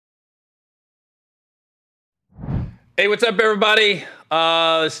Hey, what's up, everybody?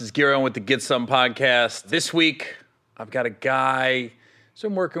 This is Gary with the Get Some podcast. This week, I've got a guy who's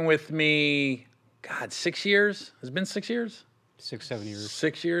been working with me, 6 years? Has it been 6 years? 6, 7 years.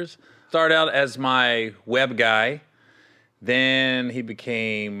 6 years. Started out as my web guy. Then he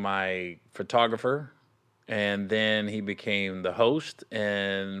became my photographer. And then he became the host.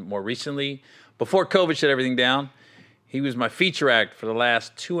 And more recently, before COVID shut everything down, he was my feature act for the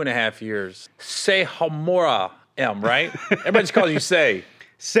last 2.5 years. Say Hamora M, right? Everybody just calls you Say.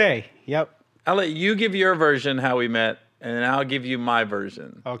 Say, yep. I'll let you give your version how we met, and then I'll give you my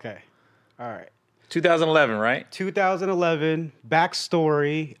version. Okay. All right. 2011, right? 2011,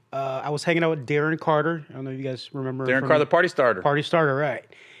 backstory. I was hanging out with Darren Carter. I don't know if you guys remember. Darren Carter, the party starter. Party starter, right.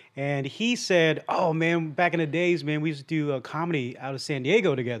 And he said, oh, man, back in the days, man, we used to do a comedy out of San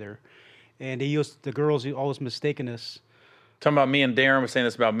Diego together. And the girls always mistaken us. Talking about me and Darren was saying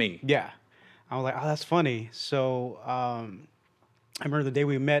this about me. Yeah. I was like, oh, that's funny. So I remember the day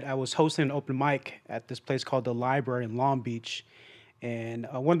we met, I was hosting an open mic at this place called The Library in Long Beach. And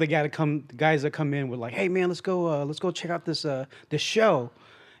one of the guys that come in were like, hey, man, let's go check out this show.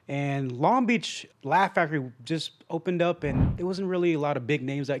 And Long Beach Laugh Factory just opened up, and there wasn't really a lot of big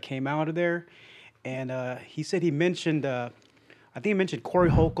names that came out of there. And he said he mentioned, I think he mentioned Corey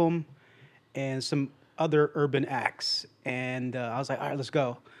Holcomb and some other urban acts. And I was like, all right, let's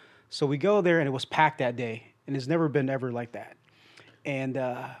go. So we go there, and it was packed that day, and it's never been ever like that. And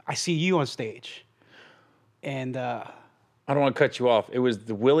I see you on stage. And I don't want to cut you off. It was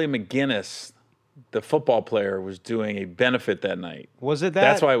the Willie McGinnis, the football player, was doing a benefit that night. Was it that?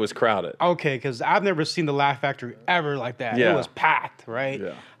 That's why it was crowded. Okay, because I've never seen the Laugh Factory ever like that. Yeah. It was packed, right?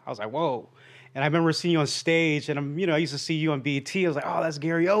 Yeah. I was like, whoa. And I remember seeing you on stage, and I used to see you on BET. I was like, oh, that's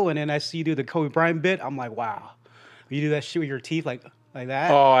Gary Owen. And I see you do the Kobe Bryant bit. I'm like, wow. You do that shit with your teeth like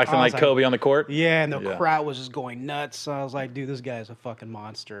that? Oh, acting like Kobe on the court? Yeah, and the crowd was just going nuts. So I was like, dude, this guy is a fucking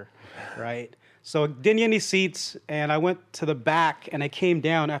monster, right? So didn't get any seats, and I went to the back, and I came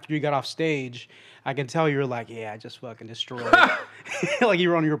down after you got off stage. I can tell you were like, yeah, I just fucking destroyed it. Like you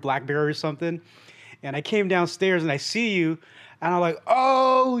were on your BlackBerry or something. And I came downstairs, and I see you, and I'm like,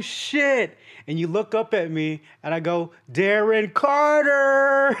 oh, shit. And you look up at me, and I go, Darren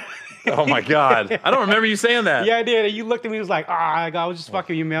Carter. Oh, my God. I don't remember you saying that. Yeah, I did. And you looked at me and was like, I was just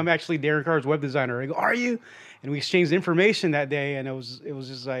fucking you, man. I'm actually Darren Carter's web designer. I go, are you? And we exchanged information that day, and it was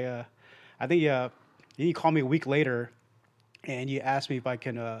just like, I think you called me a week later, and you asked me if I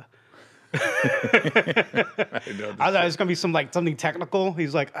can. I thought it was gonna be something technical.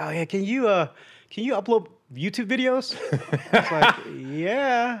 He's like, oh yeah, can you upload YouTube videos? I was like,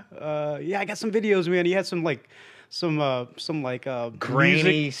 yeah, I got some videos, man. He had some grainy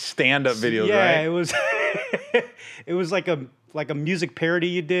music stand-up videos, yeah, right? it was it was like a music parody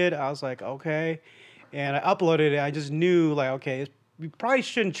you did. I was like, okay. And I uploaded it. I just knew like, okay, we probably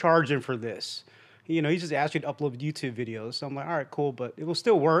shouldn't charge him for this. He just asked you to upload YouTube videos. So I'm like, all right, cool, but it will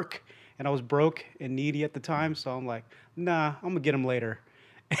still work. And I was broke and needy at the time. So I'm like, nah, I'm gonna get him later.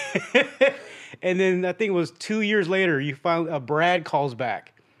 And then I think it was 2 years later, you finally, Brad calls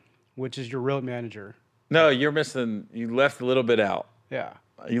back, which is your road manager. No, you're missing. You left a little bit out. Yeah.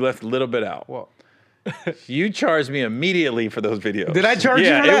 You left a little bit out. Well, you charged me immediately for those videos. did I charge you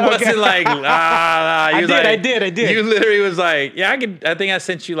for that? Yeah, it wasn't like, I did. You literally was like, yeah, I think I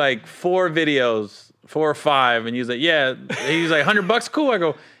sent you like 4 videos, 4 or 5, and he was like, yeah. He was like, $100, cool. I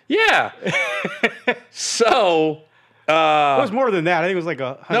go, yeah. So. It was more than that. I think it was like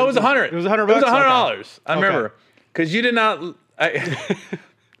No, it was $100. It was $100. It was $100. Okay. I remember. Because you did not.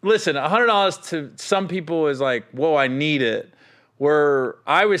 Listen, $100 to some people is like, whoa, I need it. Where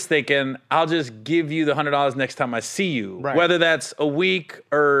I was thinking, I'll just give you the $100 next time I see you. Right. Whether that's a week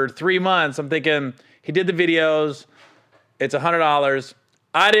or 3 months, I'm thinking, he did the videos. It's $100.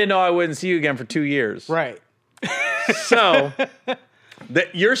 I didn't know I wouldn't see you again for 2 years. Right. So,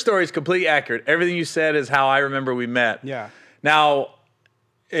 your story is completely accurate. Everything you said is how I remember we met. Yeah. Now,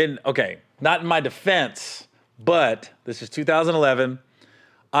 not in my defense, but this is 2011.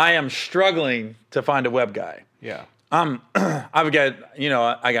 I am struggling to find a web guy. Yeah. I've got,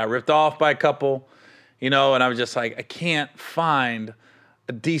 I got ripped off by a couple, and I was just like, I can't find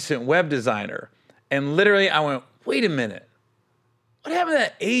a decent web designer. And literally I went, wait a minute. What happened to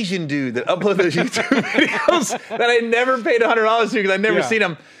that Asian dude that uploaded those YouTube videos that I never paid $100 to because I'd never seen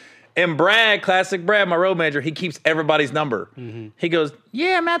him? And Brad, classic Brad, my road manager, he keeps everybody's number. Mm-hmm. He goes,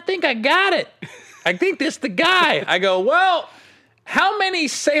 yeah, man, I think I got it. I think this the guy. I go, well, how many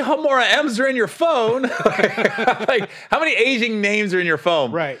Say Hamora M's are in your phone? Like, how many Asian names are in your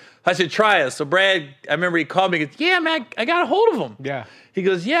phone? Right. I said, try it. So Brad, I remember he called me. He goes, yeah, man, I got a hold of him. Yeah. He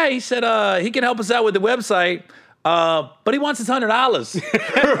goes, yeah. He said he can help us out with the website. But he wants his $100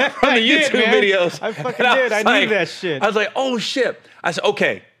 from the YouTube man. videos. I fucking And did. was I knew that shit. I was like, oh shit. I said,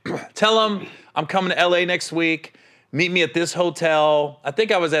 okay, tell him I'm coming to LA next week. Meet me at this hotel. I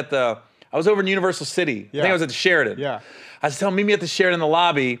think I was over in Universal City. I think I was at the Sheraton. Yeah. I said, tell him, meet me at the Sheraton in the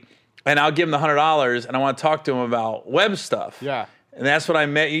lobby, and I'll give him the $100, and I want to talk to him about web stuff. Yeah. And that's what I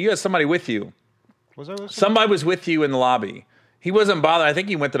met you. You had somebody with you. Was I listening? Somebody was with you in the lobby. He wasn't bothered. I think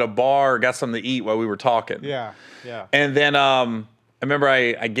he went to the bar or got something to eat while we were talking. Yeah. Yeah. And then I remember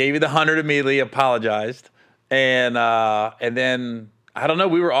I gave you the 100 immediately, apologized, and then I don't know.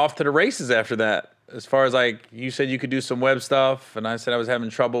 We were off to the races after that. As far as like you said, you could do some web stuff, and I said I was having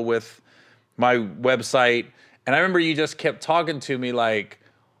trouble with my website, and I remember you just kept talking to me like,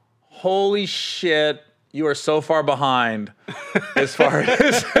 "Holy shit, you are so far behind as far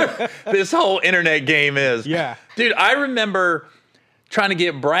as this whole internet game is." Yeah. Dude, I remember trying to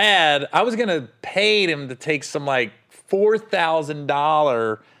get Brad. I was gonna pay him to take some like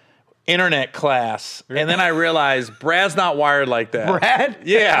 $4,000 internet class, and then I realized Brad's not wired like that. Brad?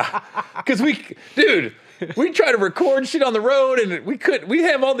 Yeah, because we try to record shit on the road, and we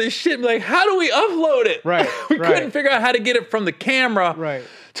have all this shit. And like, how do we upload it? Right. we right. couldn't figure out how to get it from the camera Right.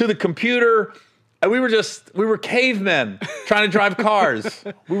 to the computer. And we were cavemen trying to drive cars.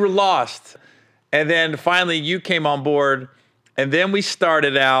 We were lost. And then finally you came on board, and then we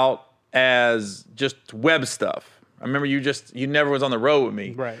started out as just web stuff. I remember you never was on the road with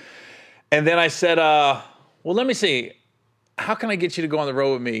me. Right. And then I said, well, let me see. How can I get you to go on the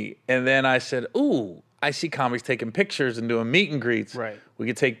road with me? And then I said, ooh, I see comics taking pictures and doing meet and greets. Right. We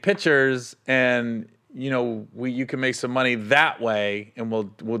could take pictures, and you can make some money that way, and we'll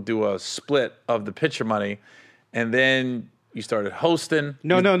do a split of the picture money. And then you started hosting.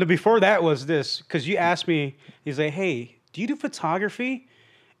 No. Before that was this, because you asked me. He's like, "Hey, do you do photography?"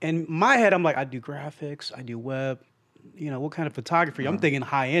 And in my head, I'm like, "I do graphics. I do web. What kind of photography?" I'm thinking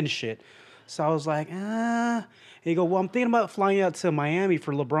high end shit. So I was like, And he go, "Well, I'm thinking about flying out to Miami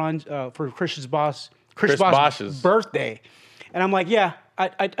for for Chris Bosh's birthday." And I'm like, "Yeah,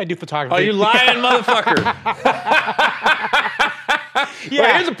 I do photography." Oh, you lying motherfucker. Yeah.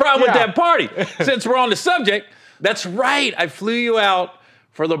 Well, here's the problem with that party. Since we're on the subject, that's right. I flew you out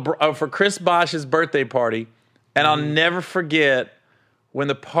for Chris Bosh's birthday party, and I'll never forget when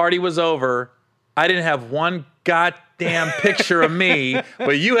the party was over, I didn't have one goddamn picture of me,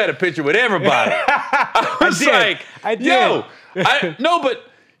 but you had a picture with everybody. I was I did. yo, no, but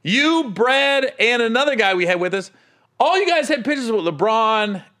you, Brad, and another guy we had with us, all you guys had pictures with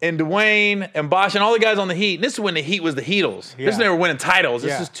LeBron and Dwayne and Bosh and all the guys on the Heat. And this is when the Heat was the Heatles. Yeah. This is when they were winning titles.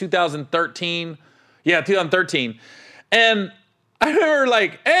 This Yeah. is 2013. Yeah, 2013. And I remember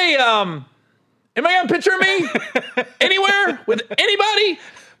like, hey, am I got a picture of me anywhere with anybody?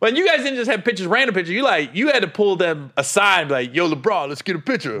 But you guys didn't just have pictures, random pictures. You had to pull them aside and be like, yo, LeBron, let's get a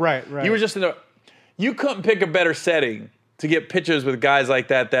picture. Right. You were just you couldn't pick a better setting to get pictures with guys like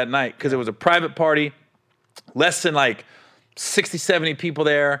that night, because it was a private party, less than like 60, 70 people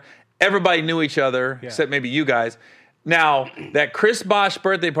there. Everybody knew each other, except maybe you guys. Now, that Chris Bosh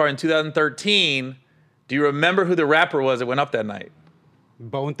birthday party in 2013, do you remember who the rapper was that went up that night?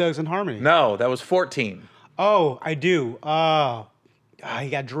 Bone Thugs and Harmony. No, that was 14. Oh, I do. He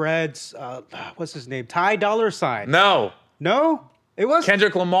got dreads. What's his name? Ty Dolla $ign. No, It was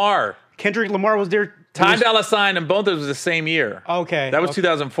Kendrick Lamar. Kendrick Lamar was there. Ty Dolla $ign and both of those was the same year. Okay. That was okay.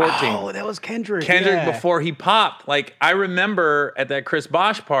 2014. Oh, that was Kendrick. Kendrick yeah. before he popped. Like, I remember at that Chris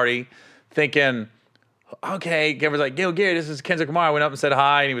Bosh party thinking, okay, Gary was like, yo, Gary, this is Kendrick Lamar. I went up and said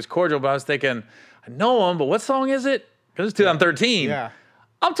hi, and he was cordial, but I was thinking, I know him, but what song is it? Because it's 2013. Yeah.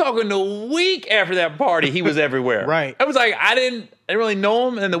 I'm talking the week after that party, he was everywhere. Right. I was like, I didn't really know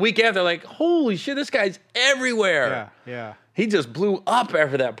him, and the week after, like, holy shit, this guy's everywhere. Yeah. He just blew up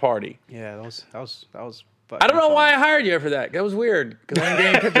after that party. Yeah. That was. I don't know why I hired you after that. That was weird, because I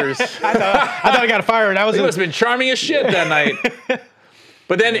didn't get any pictures. I thought I got fired. I was. He must have been charming as shit that night.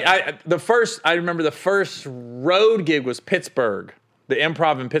 But then I remember the first road gig was Pittsburgh. The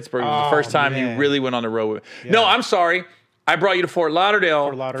Improv in Pittsburgh was the first time man. you really went on the road. No, I'm sorry. I brought you to Fort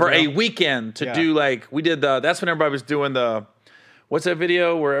Lauderdale, for a weekend to do we did that's when everybody was doing what's that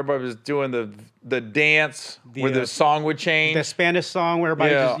video where everybody was doing the dance where the song would change? The Spanish song where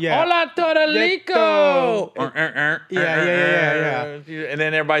everybody Hola Toralico! Yeah. And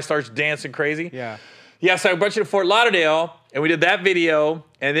then everybody starts dancing crazy. Yeah. Yeah, so I brought you to Fort Lauderdale, and we did that video,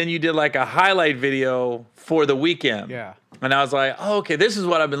 and then you did like a highlight video for the weekend. Yeah. And I was like, oh, okay, this is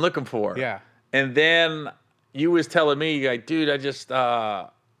what I've been looking for. Yeah. And then you was telling me, like, dude, I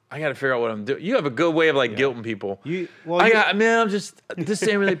I got to figure out what I'm doing. You have a good way of like guilting people. I'm just, this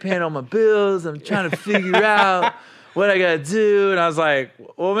ain't really paying all my bills. I'm trying to figure out what I got to do. And I was like,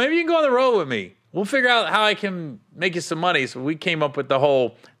 well, maybe you can go on the road with me. We'll figure out how I can make you some money. So we came up with the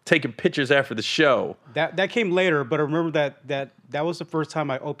whole taking pictures after the show. That came later, but I remember that was the first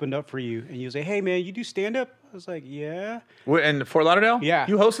time I opened up for you, and you say, "Hey man, you do stand up?" I was like, "Yeah." In Fort Lauderdale? Yeah.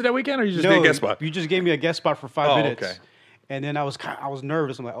 You hosted that weekend, or you just did a guest spot? You just gave me a guest spot for 5 minutes. Okay. And then I was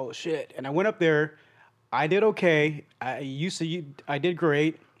nervous. I'm like, "Oh shit!" And I went up there. I did okay. I did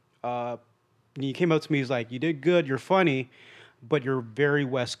great. And you came up to me. He's like, "You did good. You're funny, but you're very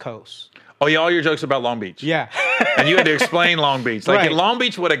West Coast." Oh yeah, all your jokes about Long Beach. Yeah. And you had to explain Long Beach. Like Right. if Long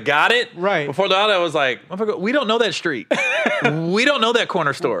Beach would have got it, Right. Before the auto, I was like, we don't know that street. We don't know that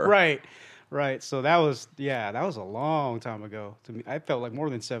corner store. Right. So that was a long time ago to me. I felt like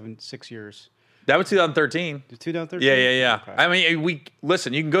more than 6 years. That was 2013. 2013? Yeah. Okay. I mean,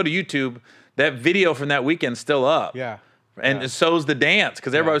 listen, you can go to YouTube. That video from that weekend's still up. Yeah. And so's the dance,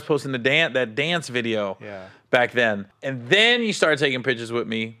 because everybody was posting that dance video back then. And then you started taking pictures with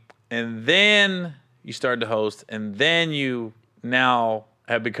me, and then you started to host, and then you now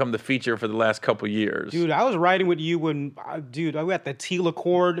have become the feature for the last couple years. Dude, I was riding with you when, I got the Teal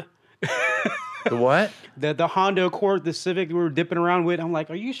Accord. The what? The Honda Accord, the Civic we were dipping around with. I'm like,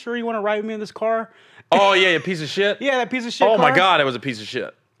 are you sure you want to ride with me in this car? Oh, yeah, a piece of shit? Yeah, that piece of shit Oh, car. my God, it was a piece of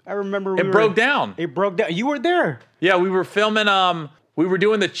shit. I remember It broke down. It broke down. You were there. Yeah, we were filming, we were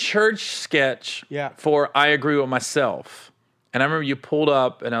doing the church sketch for I Agree With Myself. And I remember you pulled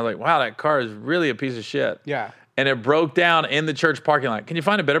up, and I was like, wow, that car is really a piece of shit. Yeah. And it broke down in the church parking lot. Can you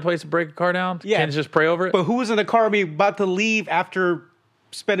find a better place to break a car down? Yeah. Can't you just pray over it? But who was in the car with me about to leave after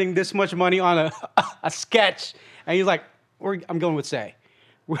spending this much money on a sketch? And he's like, I'm going with Say.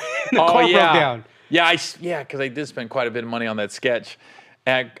 The car broke down. Yeah, because I did spend quite a bit of money on that sketch.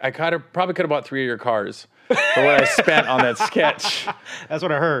 And I probably could have bought 3 of your cars for what I spent on that sketch. That's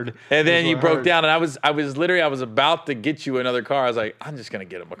what I heard. And then you broke down, and I was about to get you another car. I was like, I'm just gonna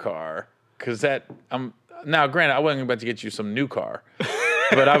get him a car, because now granted I wasn't about to get you some new car,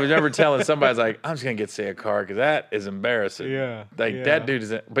 but I was never telling somebody, I was like, I'm just gonna get Say a car, because that is embarrassing. That dude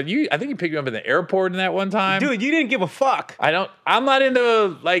is. But I think you picked me up in the airport in that one time. Dude, you didn't give a fuck. I'm not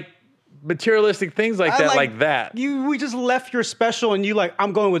into like materialistic things like that. We just left your special, and you like,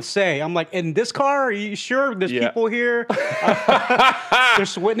 I'm going with Say. I'm like, in this car? Are you sure? There's people here.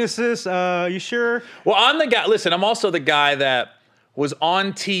 There's witnesses. You sure? Well, I'm the guy. Listen, I'm also the guy that was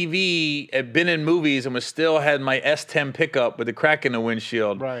on TV, had been in movies, and still had my S10 pickup with the crack in the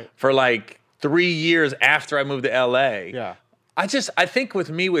windshield for like 3 years after I moved to LA. Yeah. I think with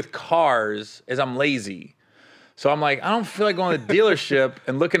me with cars is I'm lazy. So I'm like, I don't feel like going to the dealership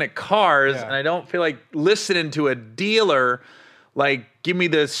and looking at cars, and I don't feel like listening to a dealer like give me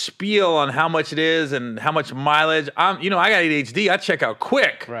the spiel on how much it is and how much mileage. I got ADHD. I check out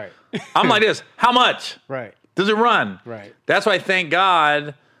quick. Right. I'm like this. How much? Right. Does it run? Right. That's why, thank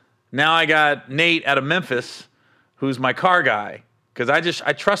God, now I got Nate out of Memphis, who's my car guy, because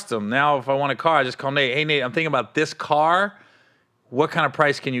I trust him. Now, if I want a car, I just call Nate. Hey, Nate, I'm thinking about this car. What kind of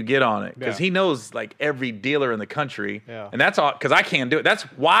price can you get on it? Because he knows like every dealer in the country. Yeah. And that's all, because I can't do it. That's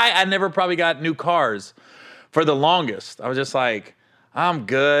why I never probably got new cars for the longest. I was just like, I'm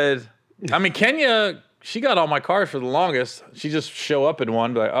good. I mean, Kenya, she got all my cars for the longest. She just show up in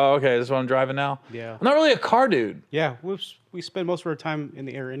one, be like, oh, okay, this is what I'm driving now. Yeah. I'm not really a car dude. Yeah, we spend most of our time in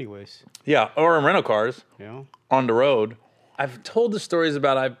the air anyways. Yeah, or in rental cars. Yeah. On the road. I've told the stories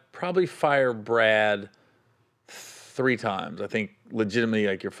about I probably fire Brad 3 times. I think legitimately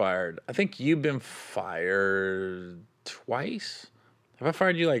like you're fired. I think you've been fired twice. Have I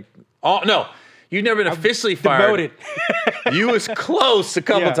fired you like? Oh no, you've never been officially fired. Demoted. You was close a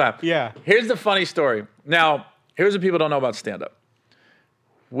couple times. Yeah. Here's the funny story. Now, here's what people don't know about stand-up.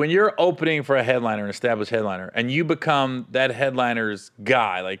 When you're opening for a headliner, an established headliner, and you become that headliner's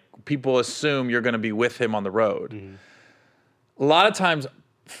guy, like people assume you're going to be with him on the road. Mm-hmm. A lot of times,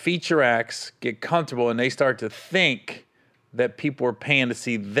 feature acts get comfortable and they start to think that people are paying to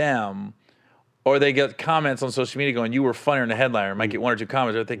see them, or they get comments on social media going, you were funnier than the headliner. Might get 1 or 2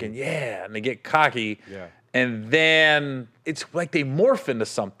 comments. They're thinking, yeah, and they get cocky. Yeah. And then it's like they morph into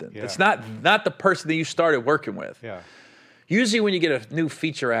something. Yeah. It's not the person that you started working with. Yeah. Usually when you get a new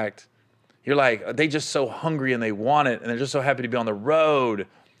feature act, you're like, they just so hungry and they want it, and they're just so happy to be on the road.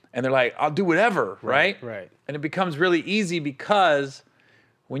 And they're like, I'll do whatever, right? Right. And it becomes really easy because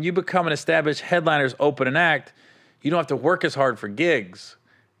when you become an established headliner's open an act, you don't have to work as hard for gigs.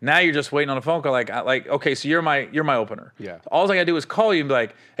 Now you're just waiting on a phone call. Like, okay, so you're my opener. Yeah. All I gotta do is call you and be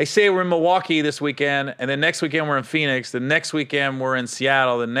like, hey, say we're in Milwaukee this weekend, and then next weekend we're in Phoenix, the next weekend we're in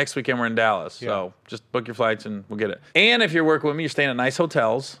Seattle, the next weekend we're in Dallas. Yeah. So just book your flights and we'll get it. And if you're working with me, you're staying at nice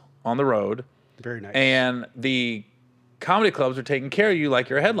hotels on the road. Very nice. And the comedy clubs are taking care of you like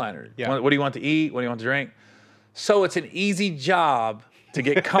you're a headliner. Yeah. What do you want to eat? What do you want to drink? So it's an easy job to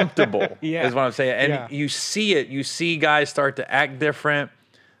get comfortable, Yeah. is what I'm saying. And Yeah. you see it. You see guys start to act different.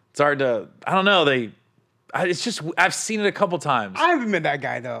 Start to, I don't know, it's just, I've seen it a couple times. I haven't been that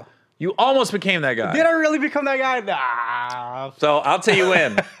guy though. You almost became that guy. Did I really become that guy? Nah. So I'll tell you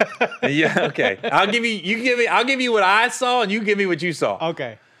when. Yeah, okay. I'll give you what I saw and you give me what you saw.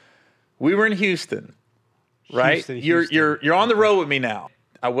 Okay. We were in Houston, right? Houston. You're on the road with me now.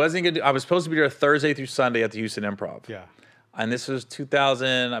 I was supposed to be there Thursday through Sunday at the Houston Improv. Yeah. And this was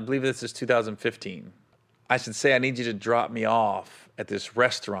 2000, I believe this is 2015. I should say I need you to drop me off at this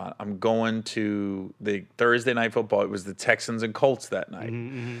restaurant. I'm going to the Thursday night football. It was the Texans and Colts that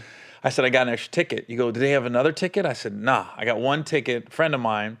night. I said, I got an extra ticket. You go, do they have another ticket? I said, nah, I got one ticket. Friend of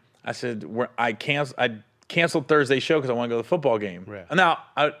mine. I said, I canceled Thursday's show because I want to go to the football game. Right. And now,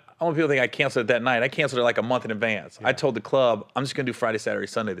 I want people to think I canceled it that night. I canceled it like a month in advance. I told the club, I'm just going to do Friday, Saturday,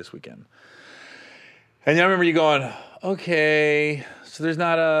 Sunday this weekend. And I remember you going, okay, so there's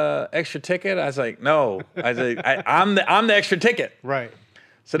not a extra ticket? I was like, no. I was like, I'm the extra ticket. Right.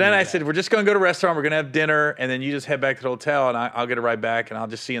 So then I said, we're just going to go to a restaurant. We're going to have dinner. And then you just head back to the hotel and I'll get a ride back and I'll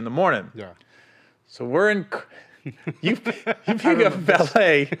just see you in the morning. Yeah. So we're in, you pick up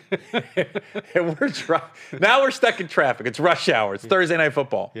valet and we're driving. Now we're stuck in traffic. It's rush hour. It's Thursday night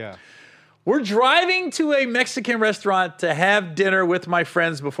football. Yeah. We're driving to a Mexican restaurant to have dinner with my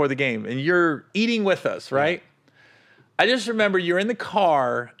friends before the game. And you're eating with us, right? I just remember you're in the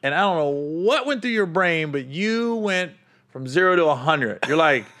car, and I don't know what went through your brain, but you went from 0 to 100. You're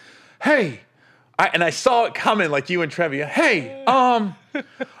like, hey, and I saw it coming like you and Trevi. Hey, I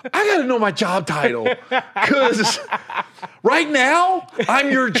got to know my job title because right now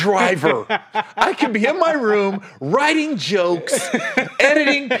I'm your driver. I can be in my room writing jokes,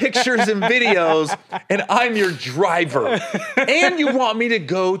 editing pictures and videos, and I'm your driver. And you want me to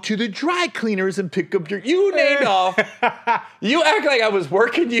go to the dry cleaners and pick up you named off. You act like I was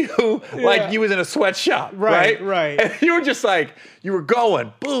working you like you was in a sweatshop, right? Right. And you were just like, you were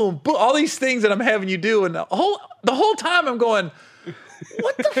going boom, boom, all these things that I'm having you do, and the whole time I'm going,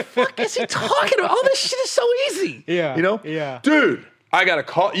 what the fuck is he talking about? All this shit is so easy. Yeah. You know? Yeah. Dude, I got to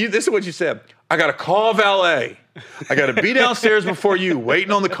call you. This is what you said. I got to call valet. I got to be downstairs before you,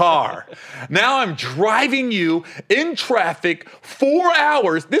 waiting on the car. Now I'm driving you in traffic 4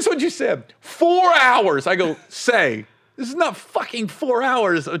 hours. This is what you said. 4 hours. I go, this is not fucking 4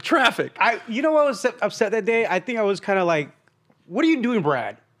 hours of traffic. You know what was upset that day? I think I was kind of like, what are you doing,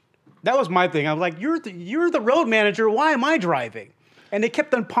 Brad? That was my thing. I was like, you're the road manager. Why am I driving? And they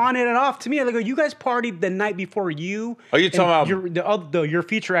kept on pawning it off to me. I go, you guys partied the night before you. Are you talking about your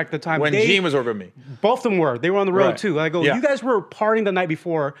feature act at the time? When Gene was over me. Both of them were. They were on the road Right. too. I go, Yeah. you guys were partying the night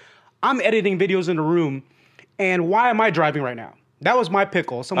before. I'm editing videos in the room. And why am I driving right now? That was my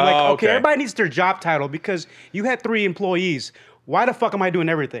pickle. So I'm like, okay, everybody needs their job title because you had 3 employees. Why the fuck am I doing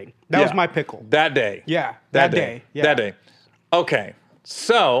everything? That was my pickle. That day. Yeah. That day. Yeah. That day. Okay.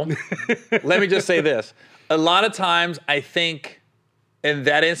 So let me just say this. A lot of times I think in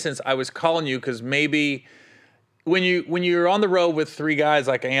that instance I was calling you because maybe when you're on the road with 3 guys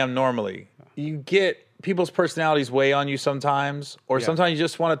like I am normally, you get people's personalities weigh on you sometimes, or sometimes you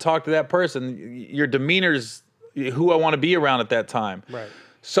just want to talk to that person. Your demeanor's who I want to be around at that time. Right.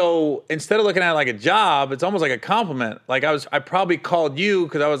 So instead of looking at it like a job, it's almost like a compliment. Like I probably called you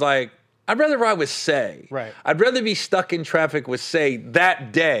because I was like, I'd rather ride with Say. Right. I'd rather be stuck in traffic with Say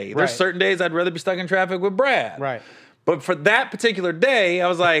that day. There's Right. certain days I'd rather be stuck in traffic with Brad. Right. But for that particular day, I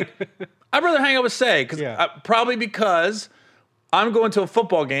was like, I'd rather hang out with Say probably because I'm going to a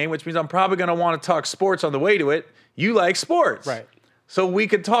football game, which means I'm probably going to want to talk sports on the way to it. You like sports. Right. So we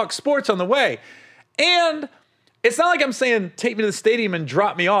could talk sports on the way. And it's not like I'm saying take me to the stadium and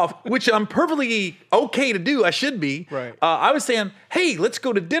drop me off, which I'm perfectly okay to do. I should be. Right. I was saying, hey, let's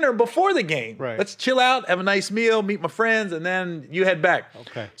go to dinner before the game. Right. Let's chill out, have a nice meal, meet my friends, and then you head back.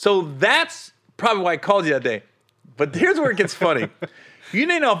 Okay. So that's probably why I called you that day. But here's where it gets funny. You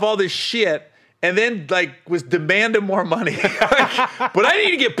named off all this shit and then was demanding more money. But I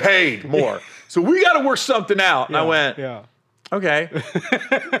need to get paid more. So we got to work something out. And I went, okay.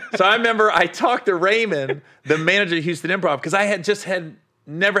 So I remember I talked to Raymond, the manager of Houston Improv, because I had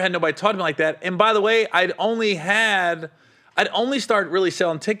never had nobody talk to me like that. And by the way, I'd only started really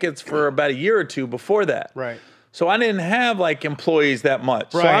selling tickets for about a year or 2 before that. Right. So I didn't have like employees that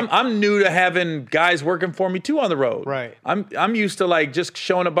much. Right. So I'm new to having guys working for me too on the road. Right. I'm used to like just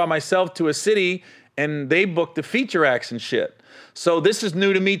showing up by myself to a city and they book the feature acts and shit. So this is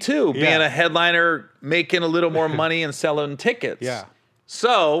new to me too, Yeah. being a headliner, making a little more money and selling tickets. Yeah.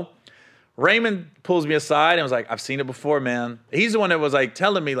 So Raymond pulls me aside and was like, I've seen it before, man. He's the one that was like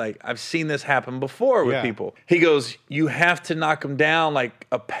telling me like, I've seen this happen before with Yeah. people. He goes, you have to knock him down like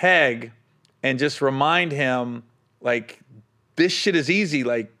a peg and just remind him like, this shit is easy.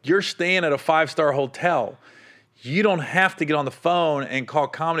 Like you're staying at a 5-star hotel. You don't have to get on the phone and call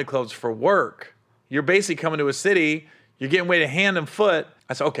comedy clubs for work. You're basically coming to a city. You're getting weighted hand and foot.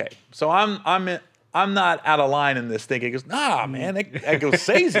 I said, okay. So I'm not out of line in this thing. He goes, nah, man. I go,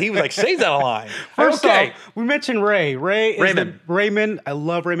 Say's. He was like, Say's out of line. First okay. off, we mentioned Ray. Raymond. Raymond. I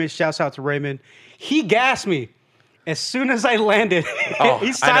love Raymond. Shouts out to Raymond. He gassed me as soon as I landed. Oh, He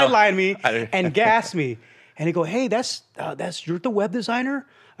I know. sidelined me and gassed me. And he go, hey, that's you're the web designer?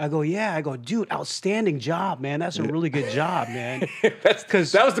 I go, yeah. I go, dude, outstanding job, man. That's a really good job, man.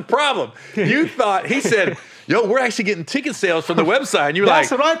 Because that was the problem. You thought, he said, yo, we're actually getting ticket sales from the website. And you were That's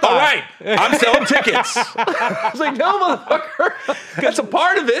like, what I thought. all right, I'm selling tickets. I was like, no, motherfucker. That's a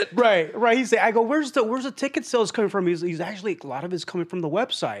part of it. Right. He said, I go, where's the ticket sales coming from? He's actually, a lot of it's coming from the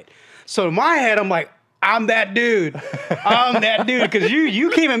website. So in my head, I'm like, I'm that dude. Because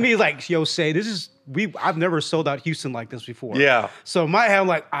you came at me like, yo, Say, I've never sold out Houston like this before. Yeah. So in my head, I'm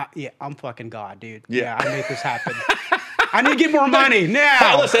like, I'm fucking God, dude. Yeah. I made this happen. I need to get more money now.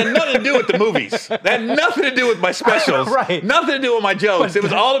 Carlos had nothing to do with the movies. That had nothing to do with my specials. Right. Nothing to do with my jokes. It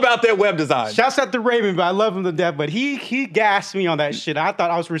was all about their web design. Shouts out to Raymond, but I love him to death. But he gassed me on that shit. I thought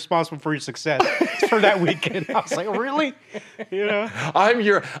I was responsible for your success for that weekend. I was like, really? You know? I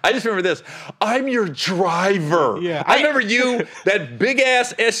just remember this. I'm your driver. Yeah. I remember you, that big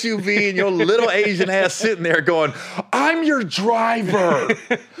ass SUV and your little Asian ass sitting there going, I'm your driver.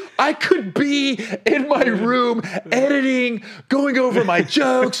 I could be in my room editing, going over my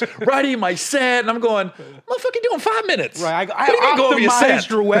jokes, writing my set, and I'm going, motherfucker, doing 5 minutes. Right. What do you mean go over your set? Optimized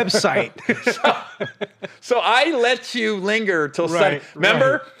your website. So I let you linger till Right, Sunday.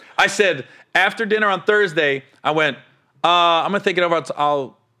 Remember, right. I said after dinner on Thursday, I went, I'm gonna think it over.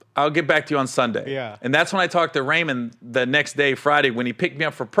 I'll get back to you on Sunday. Yeah. And that's when I talked to Raymond the next day, Friday, when he picked me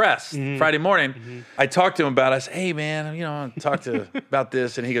up for press Friday morning. I talked to him about it. I said, hey man, I talked to about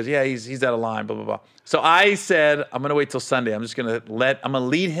this, and he goes, yeah, he's out of line, blah blah blah. So I said, I'm gonna wait till Sunday. I'm gonna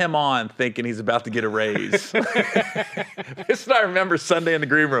lead him on, thinking he's about to get a raise. This is what I remember Sunday in the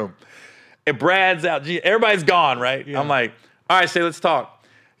green room. And Brad's out. Everybody's gone, right? Yeah. I'm like, all right, Say, let's talk.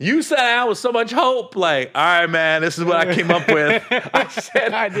 You sat out with so much hope, like, all right, man, this is what I came up with. I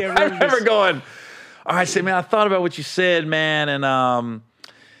said, I remember going, all right, Say, man, I thought about what you said, man, and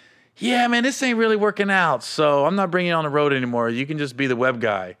yeah, man, this ain't really working out, so I'm not bringing you on the road anymore. You can just be the web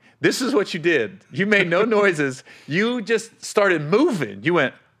guy. This is what you did. You made no noises. You just started moving. You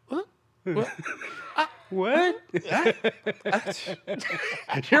went, what? What?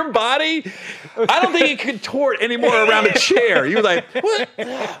 Your body, I don't think it could contort anymore around a chair. You were like, what?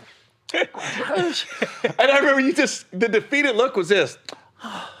 And I remember the defeated look was this.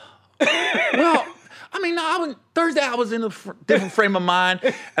 Well, I mean, Thursday I was in a different frame of mind.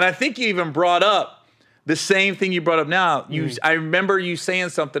 And I think you even brought up the same thing you brought up now. I remember you saying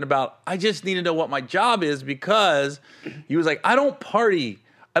something about, I just need to know what my job is, because you was like, I don't party.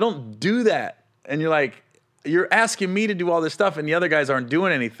 I don't do that. And you're like, you're asking me to do all this stuff and the other guys aren't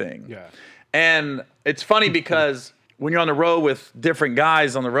doing anything. Yeah. And it's funny because when you're on the road with different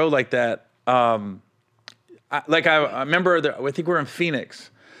guys on the road like that, I remember, I think we were in Phoenix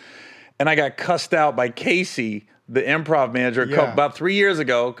and I got cussed out by Casey, the improv manager, about 3 years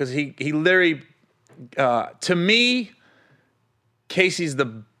ago, because he literally, to me, Casey's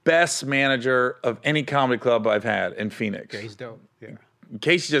the best manager of any comedy club I've had in Phoenix. Yeah, he's dope. Yeah.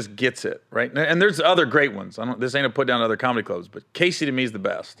 Casey just gets it, right? And there's other great ones. This ain't a put down other comedy clubs, but Casey to me is the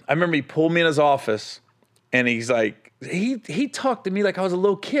best. I remember he pulled me in his office, and he's like, he talked to me like I was a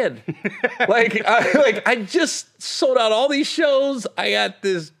little kid. I just sold out all these shows. I got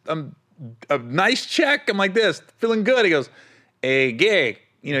this a nice check. I'm like this, feeling good. He goes, hey, Gary.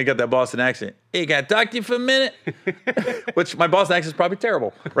 He got that Boston accent. Hey, can I talk to you for a minute? Which my Boston accent is probably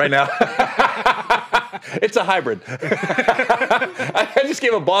terrible right now. It's a hybrid. I just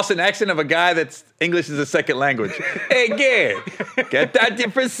gave a Boston accent of a guy that's English is a second language. Hey, Gary, can I talk to you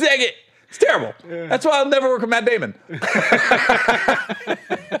for a second? It's terrible. Yeah. That's why I'll never work with Matt Damon.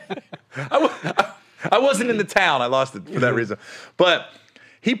 I wasn't in the town. I lost it for that reason. But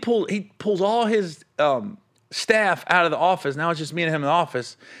he pulls all his staff out of the office. Now it's just me and him in the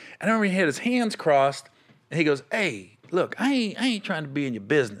office. And I remember he had his hands crossed, And he goes, hey, look, I ain't trying to be in your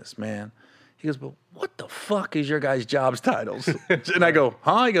business, man. He goes, but what the fuck is your guys' jobs titles? And I go,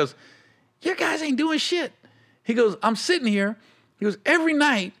 huh? He goes, your guys ain't doing shit. He goes, I'm sitting here. He goes, every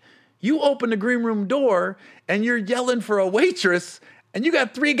night you open the green room door and you're yelling for a waitress and you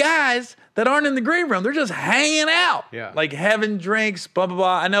got 3 guys that aren't in the green room. They're just hanging out, like having drinks, blah, blah,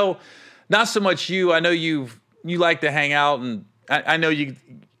 blah. I know not so much you. I know you like to hang out, and I know you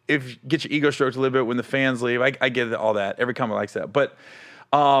get your ego stroked a little bit when the fans leave. I get all that. Every comic likes that. But,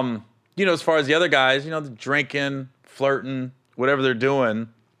 as far as the other guys, the drinking, flirting, whatever they're doing.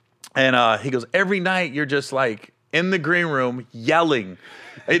 And he goes, every night you're just like in the green room yelling.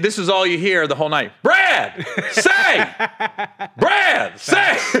 Hey, this is all you hear the whole night. Brad, say! Brad,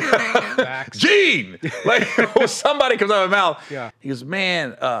 say! Gene! Like, somebody comes out of my mouth. Yeah. He goes,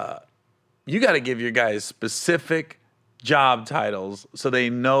 man, you got to give your guys specific job titles so they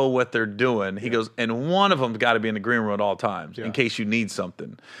know what they're doing. He goes, and one of them's got to be in the green room at all times in case you need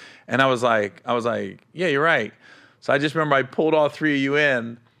something. And I was like, yeah, you're right. So I just remember I pulled all 3 of you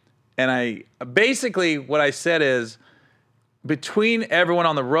in, and I basically what I said is, between everyone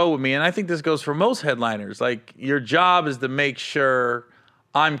on the road with me, and I think this goes for most headliners, like your job is to make sure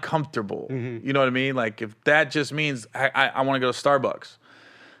I'm comfortable. Mm-hmm. You know what I mean? Like if that just means I want to go to Starbucks.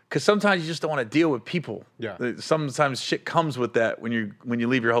 Because sometimes you just don't want to deal with people. Yeah. Sometimes shit comes with that when you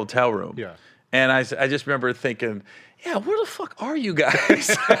leave your hotel room. Yeah. And I just remember thinking, yeah, where the fuck are you guys?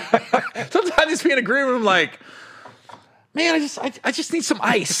 Sometimes I just be in a green room like, man, I just need some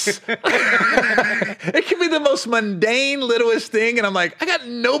ice. It can be the most mundane, littlest thing, and I'm like, I got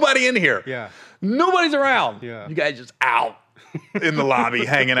nobody in here. Yeah. Nobody's around. Yeah. You guys just out in the lobby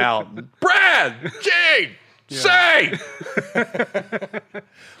hanging out. Brad, Gene, say.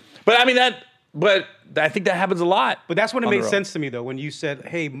 But I mean but I think that happens a lot. But that's when it made sense to me, though, when you said,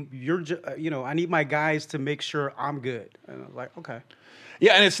 hey, I need my guys to make sure I'm good. And I was like, okay.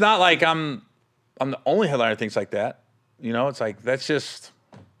 Yeah, and it's not like I'm the only headliner that thinks like that. It's like that just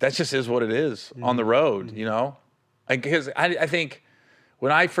is what it is on the road, Because I think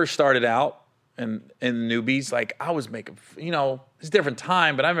when I first started out in newbies, like I was making, it's a different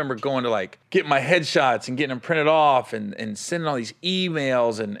time, but I remember going to like getting my headshots and getting them printed off and sending all these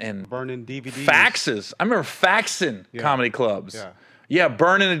emails and burning DVDs. Faxes. I remember faxing comedy clubs. Yeah. Yeah,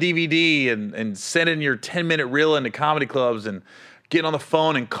 burning a DVD and sending your 10-minute reel into comedy clubs and getting on the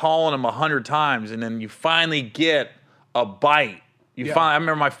phone and calling them 100 times. And then you finally get a bite. I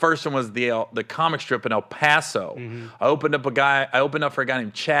remember my first one was the comic strip in El Paso. Mm-hmm. I opened up for a guy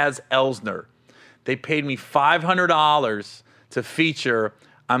named Chaz Elsner. They paid me $500 to feature.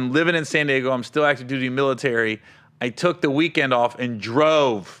 I'm living in San Diego. I'm still active duty military. I took the weekend off and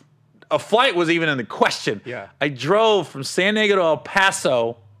drove. A flight was even in the question. Yeah. I drove from San Diego to El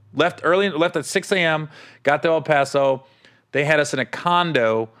Paso, left at 6 a.m., got to El Paso. They had us in a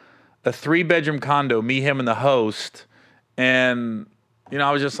condo, a 3-bedroom condo, me, him, and the host. And,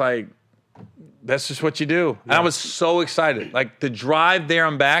 I was just like, that's just what you do. And I was so excited. Like, the drive there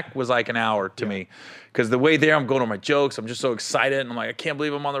and back was like an hour to me. Because the way there, I'm going on my jokes. I'm just so excited. And I'm like, I can't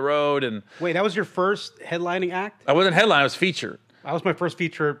believe I'm on the road. And wait, that was your first headlining act? I wasn't headlining. I was featured. That was my first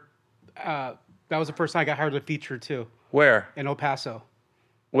feature. That was the first time I got hired to feature, too. Where? In El Paso.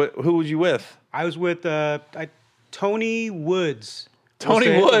 Who was you with? I was with Tony Woods.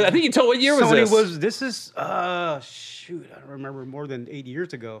 Tony Woods. I think you told. What year was this? Tony Woods. This is shoot. I don't remember, more than 8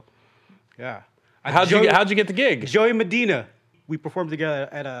 years ago. Yeah. How'd you get the gig? Joey Medina. We performed together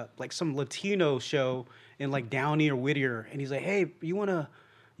at some Latino show in like Downey or Whittier, and he's like, "Hey, you wanna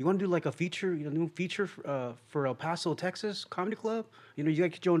do like a feature, new feature for El Paso, Texas Comedy Club? You got to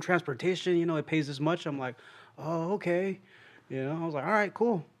get your own transportation. It pays this much." I'm like, "Oh, okay." I was like, "All right,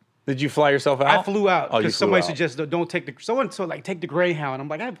 cool." Did you fly yourself out? I flew out because somebody suggested don't take take the Greyhound. I'm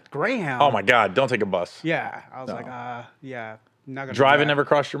like, I have Greyhound. Oh my God, don't take a bus. Yeah, I was like, yeah, not gonna. Driving never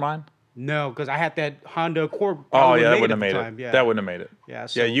crossed your mind? No, because I had that Honda Accord. Oh yeah, that wouldn't have made it. Yeah. That wouldn't have made it. Yeah,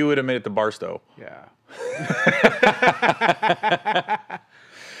 yeah, you would have made it to Barstow. Yeah.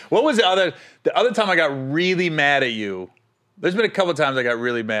 What was the other time I got really mad at you? There's been a couple of times I got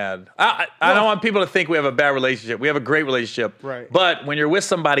really mad. I don't want people to think we have a bad relationship. We have a great relationship. Right. But when you're with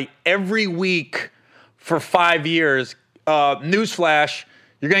somebody every week for 5 years, newsflash,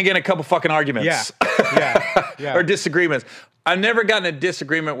 you're going to get in a couple fucking arguments. Yeah. Or disagreements. I've never gotten a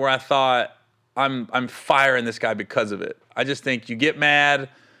disagreement where I thought I'm firing this guy because of it. I just think you get mad,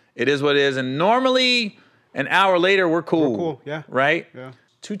 it is what it is, and normally an hour later we're cool. We're cool, yeah. Right? Yeah.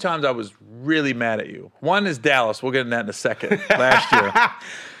 2 times I was really mad at you. One is Dallas. We'll get into that in a second. Last year.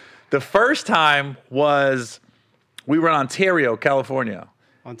 The first time was we were in Ontario, California,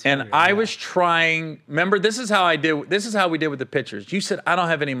 Ontario, And I was trying. Remember, this is how I did. This is how we did with the pictures. You said I don't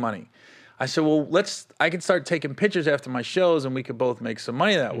have any money. I said, well, I can start taking pictures after my shows, and we could both make some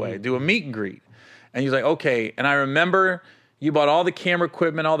money that way. Do a meet and greet. And he's like, okay. And I remember you bought all the camera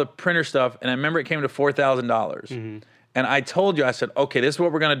equipment, all the printer stuff, and I remember it came to $4,000. And I told you, I said, okay, this is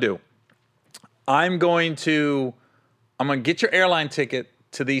what we're gonna do. I'm gonna get your airline ticket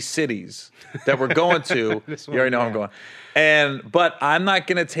to these cities that we're going to. You already know I'm going. But I'm not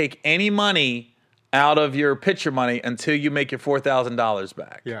gonna take any money out of your picture money until you make your $4,000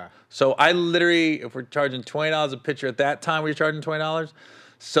 back. Yeah. So I literally, if we're charging $20 a picture at that time, we were charging $20.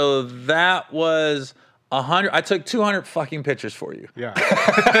 So that was 100. I took 200 fucking pictures for you. Yeah.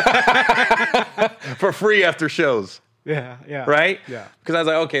 For free after shows. Yeah. Yeah. Right? Yeah. Because I was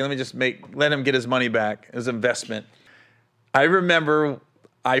like, okay, let me just let him get his money back as investment. I remember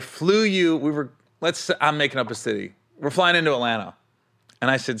I flew you. I'm making up a city. We're flying into Atlanta. And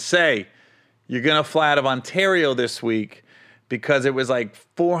I said, you're going to fly out of Ontario this week because it was like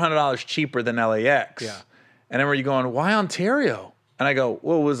 $400 cheaper than LAX. Yeah. And I remember you going, why Ontario? And I go,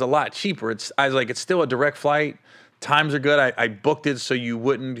 well, it was a lot cheaper. I was like, it's still a direct flight. Times are good. I booked it so you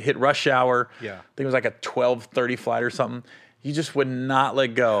wouldn't hit rush hour. Yeah. I think it was like a 12:30 flight or something. You just would not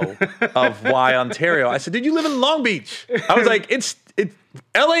let go of why Ontario. I said, did you live in Long Beach? I was like,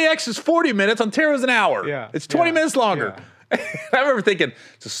 LAX is 40 minutes. Ontario's an hour. Yeah. It's 20 minutes longer. Yeah. I remember thinking,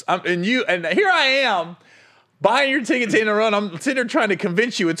 and here I am buying your tickets in a run. I'm sitting there trying to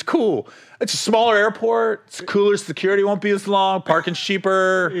convince you it's cool. It's a smaller airport. It's cooler. Security won't be as long. Parking's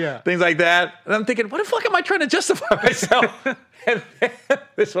cheaper. Things like that. And I'm thinking, what the fuck am I trying to justify myself? And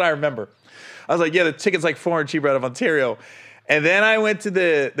this is what I remember. I was like, yeah, the ticket's like $400 cheaper out of Ontario. And then I went to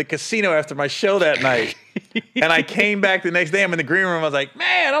the casino after my show that night. And I came back the next day. I'm in the green room. I was like,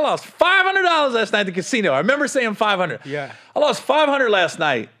 man, I lost $500 last night at the casino. I remember saying $500. Yeah. I lost $500 last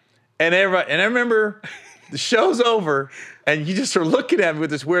night. And I remember the show's over. And you just are looking at me with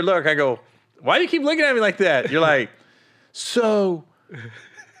this weird look. I go, why do you keep looking at me like that? You're like, so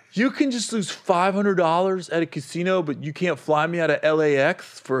you can just lose $500 at a casino, but you can't fly me out of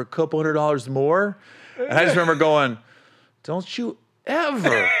LAX for a couple $100 more? And I just remember going, don't you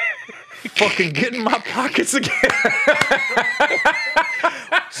ever fucking get in my pockets again.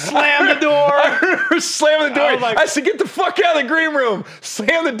 Slam the door. Slam the door. I said, get the fuck out of the green room.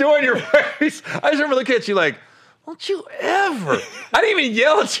 Slam the door in your face. I just remember looking at you like, don't you ever. I didn't even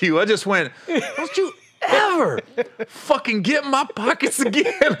yell at you. I just went, don't you ever fucking get in my pockets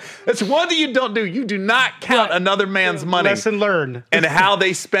again. That's one thing you don't do. You do not count another man's money. Lesson learned. And how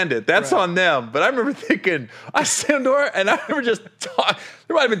they spend it. That's on them. But I remember thinking, I slammed the door and I remember just talking.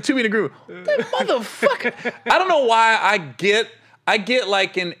 There might have been 2 in a group. That motherfucker. I don't know why I get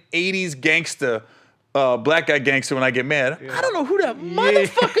like an 80s gangsta, black guy gangster when I get mad. Yeah. I don't know who that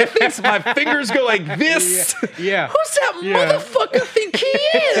motherfucker thinks my fingers go like this. Yeah. Who's that motherfucker think he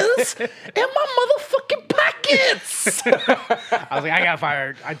is in my motherfucking pockets? I was like, I got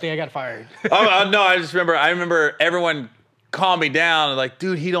fired. I think I got fired. No, I remember everyone calmed me down and like,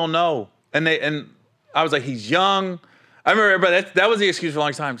 dude, he don't know. And I was like, he's young. I remember everybody, that was the excuse for a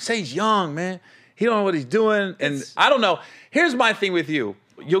long time. Say he's young, man. He don't know what he's doing. And I don't know. Here's my thing with you.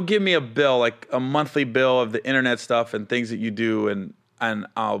 You'll give me a bill, like a monthly bill of the internet stuff and things that you do, and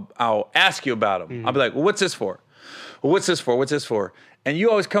I'll ask you about them. Mm-hmm. I'll be like, well, what's this for? Well, what's this for? What's this for? And you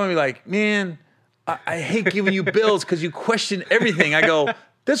always come at me like, man, I hate giving you bills because you question everything. I go,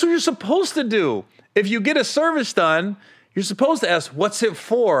 that's what you're supposed to do. If you get a service done, you're supposed to ask, what's it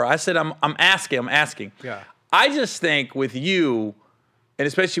for? I said, I'm asking. Yeah. I just think with you, and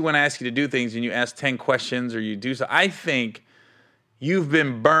especially when I ask you to do things and you ask 10 questions or you do so, I think you've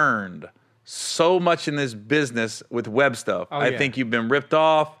been burned so much in this business with web stuff. I think you've been ripped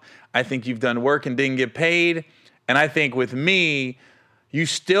off. I think you've done work and didn't get paid. And I think with me, you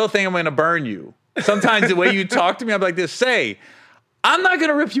still think I'm going to burn you. Sometimes the way you talk to me, I'm like this, I'm not going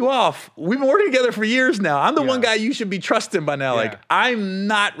to rip you off. We've been working together for years now. I'm the one guy you should be trusting by now. Like, I'm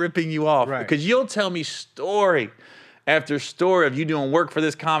not ripping you off because you'll tell me story after story of you doing work for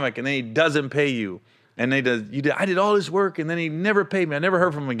this comic and then he doesn't pay you. And I did all this work and then he never paid me. I never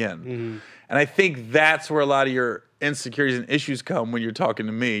heard from him again. Mm-hmm. And I think that's where a lot of your insecurities and issues come when you're talking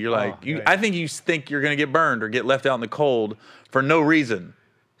to me. You're like, I think you think you're going to get burned or get left out in the cold for no reason.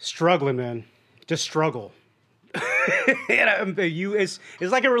 Struggling, man. Just struggle. It's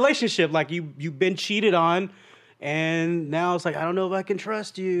like a relationship. Like you've been cheated on. And now it's like, I don't know if I can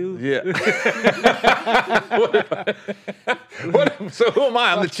trust you. Yeah. So who am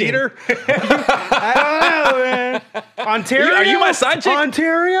I? I'm the cheater? I don't know, man. Ontario? Are you my side chick?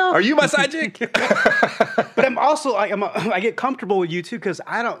 Ontario? Are you my side chick? But also like I get comfortable with you too because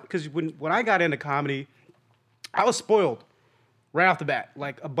when I got into comedy, I was spoiled right off the bat.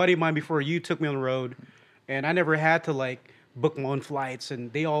 Like a buddy of mine before you took me on the road, and I never had to like book my own flights,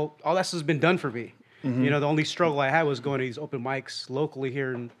 and all that stuff's been done for me. Mm-hmm. You know, the only struggle I had was going to these open mics locally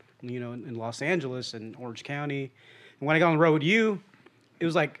here in Los Angeles and Orange County. And when I got on the road with you, it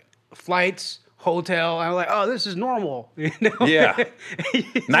was like flights, hotel. I was like, oh, this is normal. You know? Yeah.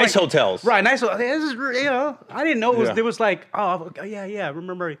 Nice like, hotels. Right, nice. This is, I didn't know it was. Yeah. There was like, oh yeah.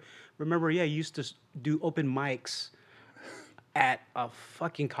 Remember, yeah, you used to do open mics at a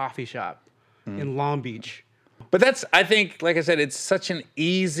fucking coffee shop in Long Beach. But I think, like I said, it's such an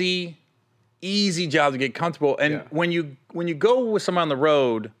easy job to get comfortable. And when you go with someone on the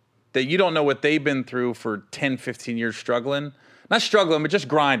road that you don't know what they've been through for 10, 15 years struggling, not struggling, but just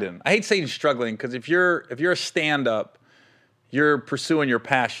grinding. I hate saying struggling because if you're a stand-up, you're pursuing your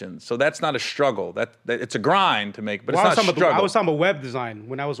passion. So that's not a struggle. That it's a grind to make, but it's not a struggle. I was talking about web design.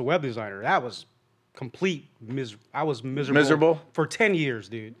 When I was a web designer, that was complete I was miserable for 10 years,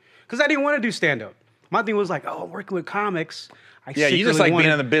 dude. Because I didn't want to do stand-up. My thing was like, working with comics. You just like being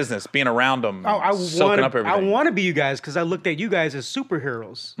in the business, being around them, soaking up everything. I want to be you guys because I looked at you guys as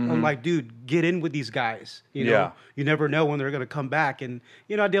superheroes. Mm-hmm. I'm like, dude, get in with these guys. You know, you never know when they're going to come back. And,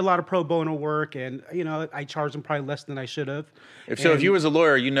 I did a lot of pro bono work and, I charged them probably less than I should have. If you was a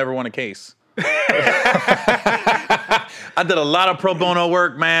lawyer, you never won a case. I did a lot of pro bono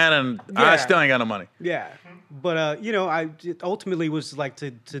work, man, and I still ain't got no money. Yeah. But, I ultimately was like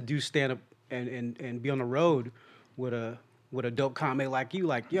to do stand-up and be on the road with a dope comic like you,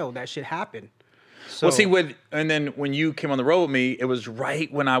 like, yo, that shit happened. So, well, see, and then when you came on the road with me, it was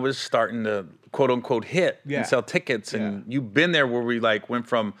right when I was starting to quote unquote hit and sell tickets. And you've been there where we like went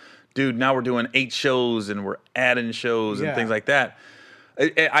from, dude, now we're doing 8 shows and we're adding shows and things like that.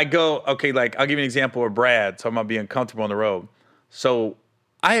 I go, okay, like I'll give you an example of Brad, talking about being comfortable on the road. So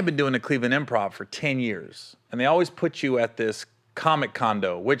I have been doing the Cleveland Improv for 10 years, and they always put you at this comic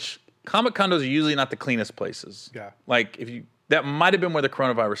condo, which comic condos are usually not the cleanest places. Yeah. Like that might have been where the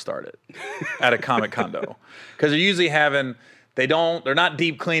coronavirus started, at a comic condo. Because they're usually they're not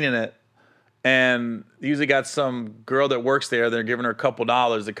deep cleaning it. And they usually got some girl that works there, they're giving her a couple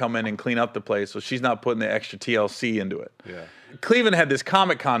dollars to come in and clean up the place. So she's not putting the extra TLC into it. Yeah. Cleveland had this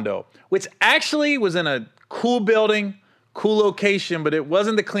comic condo, which actually was in a cool building, cool location, but it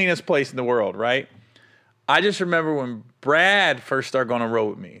wasn't the cleanest place in the world, right? I just remember when Brad first started going on the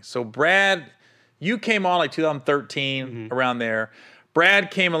road with me. So Brad, you came on like 2013, around there.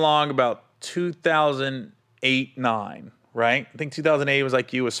 Brad came along about 2008, 9, right? I think 2008 was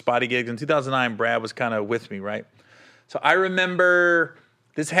like you with spotty gigs. In 2009, Brad was kind of with me, right? So I remember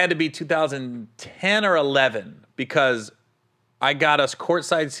this had to be 2010 or 11 because I got us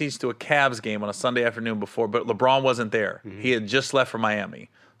courtside seats to a Cavs game on a Sunday afternoon before, but LeBron wasn't there. He had just left for Miami.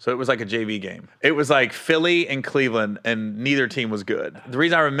 So it was like a JV game. It was like Philly and Cleveland, and neither team was good. The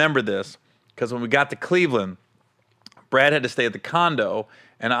reason I remember this, because when we got to Cleveland, Brad had to stay at the condo,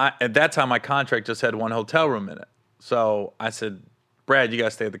 and at that time my contract just had 1 hotel room in it. So I said, Brad, you got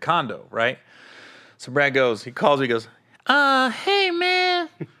to stay at the condo, right? So Brad he calls me, he goes, hey, man,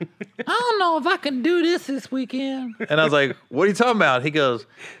 I don't know if I can do this weekend. And I was like, what are you talking about? He goes,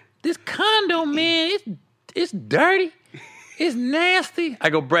 this condo, man, it's dirty. It's nasty.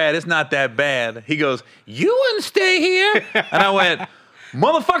 I go, Brad, it's not that bad. He goes, you wouldn't stay here. And I went,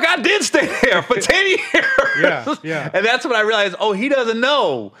 motherfucker, I did stay there for 10 years. Yeah. And that's when I realized, he doesn't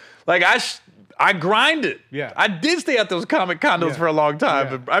know. Like, I grinded. Yeah. I did stay at those comic condos for a long time.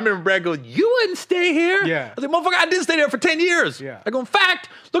 Yeah. But I remember Brad goes, you wouldn't stay here? Yeah. I was like, motherfucker, I did stay there for 10 years. Yeah. I go, in fact,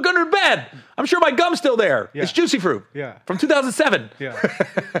 look under the bed. I'm sure my gum's still there. Yeah. It's Juicy Fruit. Yeah. From 2007. Yeah.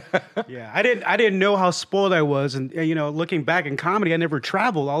 Yeah. I didn't know how spoiled I was. And, looking back in comedy, I never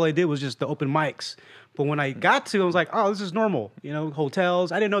traveled. All I did was just the open mics. But when I got to, I was like, oh, this is normal.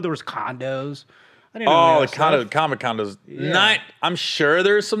 Hotels. I didn't know there was condos. I didn't know comic condos. Yeah. I'm sure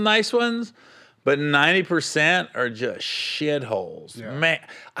there's some nice ones, but 90% are just shitholes. Yeah. Man,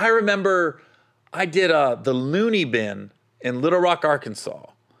 I remember I did the Looney Bin in Little Rock, Arkansas,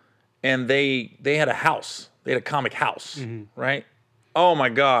 and they had a house. They had a comic house, right? Oh, my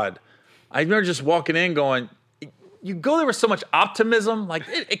God. I remember just walking in going, you go there with so much optimism, like,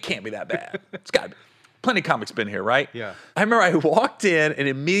 it can't be that bad. It's got to be. Plenty of comics been here, right? Yeah. I remember I walked in and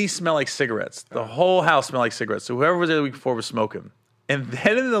it immediately smelled like cigarettes. The whole house smelled like cigarettes. So whoever was there the week before was smoking. And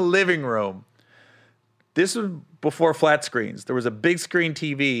then in the living room, this was before flat screens. There was a big screen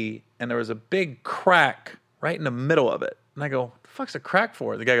TV and there was a big crack right in the middle of it. And I go, what the fuck's a crack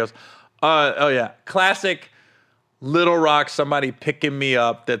for? The guy goes, oh yeah, classic Little Rock, somebody picking me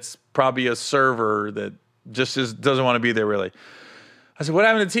up that's probably a server that doesn't want to be there really. I said, what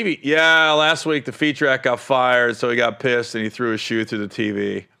happened to the TV? Yeah, last week the feature act got fired, so he got pissed and he threw his shoe through the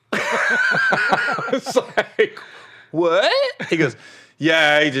TV. I was like, what? He goes,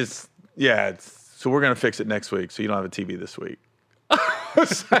 yeah, so we're going to fix it next week, so you don't have a TV this week. I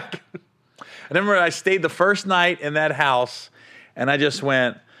was like, I remember I stayed the first night in that house, and I just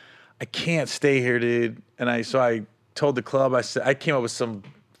went, I can't stay here, dude. And so I told the club, I came up with some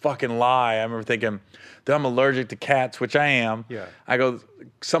fucking lie. I remember thinking that I'm allergic to cats, which I am. Yeah. I go,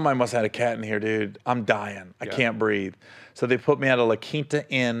 somebody must have had a cat in here, dude. I'm dying. I can't breathe. So they put me at a La Quinta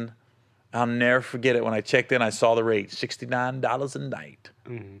Inn. I'll never forget it. When I checked in, I saw the rate, $69 a night.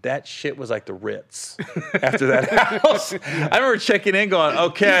 Mm-hmm. That shit was like the Ritz after that house. I remember checking in going,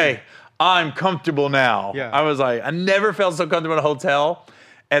 okay, I'm comfortable now. Yeah. I was like, I never felt so comfortable in a hotel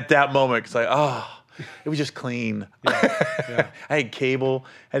at that moment. It's like, it was just clean. Yeah. I had cable,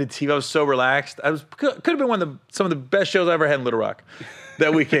 I had a TV. I was so relaxed. Could have been some of the best shows I ever had in Little Rock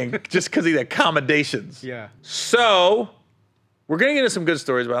that weekend, just because of the accommodations. Yeah. So we're gonna get into some good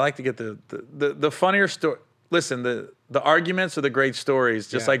stories, but I like to get the funnier story. Listen, the arguments are the great stories,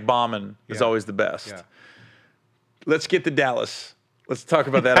 just like bombing is always the best. Yeah. Let's get to Dallas. Let's talk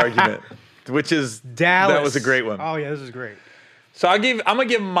about that argument, which is Dallas. That was a great one. Oh yeah, this is great. So I'm gonna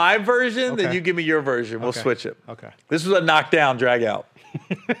give my version, then you give me your version. We'll switch it. Okay. This was a knockdown, drag out.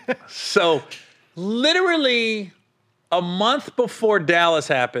 So literally a month before Dallas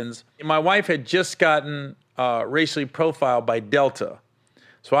happens, my wife had just gotten racially profiled by Delta.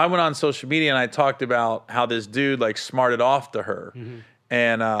 So I went on social media and I talked about how this dude like smarted off to her. Mm-hmm.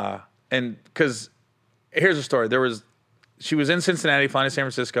 And because here's the story. She was in Cincinnati flying to San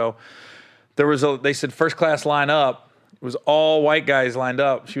Francisco. They said first class line up. It was all white guys lined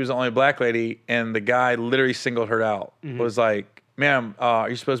up. She was the only black lady, and the guy literally singled her out. Mm-hmm. Was like, ma'am, are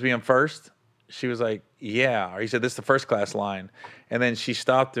you supposed to be in first? She was like, yeah. Or he said, this is the first class line. And then she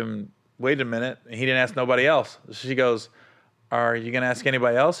stopped him, waited a minute, and he didn't ask nobody else. So she goes, are you going to ask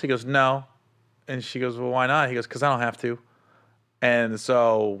anybody else? He goes, no. And she goes, well, why not? He goes, because I don't have to. And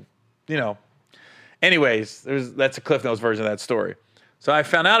so, anyways, that's a Cliff Notes version of that story. So I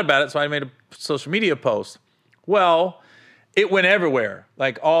found out about it, so I made a social media post. Well, it went everywhere.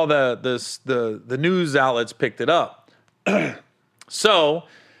 Like all the news outlets picked it up. So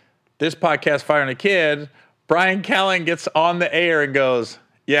this podcast, Firing a Kid, Bryan Callen gets on the air and goes,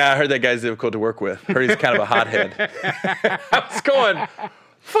 yeah, I heard that guy's difficult to work with. Heard he's kind of a hothead. I was going,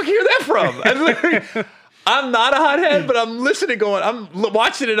 fuck you hear that from? I'm not a hothead, but I'm listening going, I'm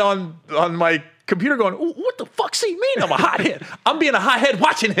watching it on my computer going, what the fuck does he mean I'm a hothead? I'm being a hothead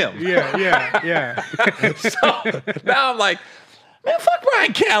watching him. Yeah. So now I'm like, man, fuck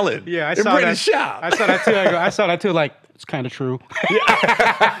Bryan Callen. Yeah, I saw that. Shop. I saw that too. I saw that too. Like, it's kind of true.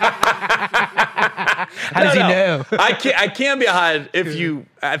 How does he know? I can be a hothead if you.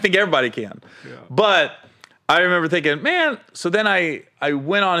 I think everybody can. Yeah. But I remember thinking, man. So then I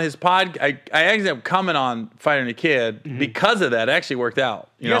went on his pod. I ended up coming on Fighting a Kid because of that. It actually worked out.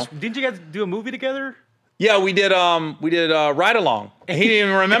 You know? Didn't you guys do a movie together? Yeah, we did Ride Along. He didn't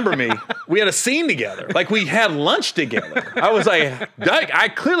even remember me. We had a scene together. Like, we had lunch together. I was like, I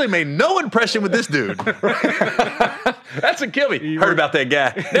clearly made no impression with this dude. That's what killed me. Heard about that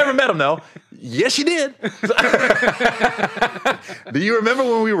guy. Never met him, though. Yes, you did. Do you remember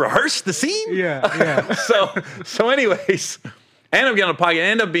when we rehearsed the scene? Yeah. So anyways, I ended up getting on a podcast. It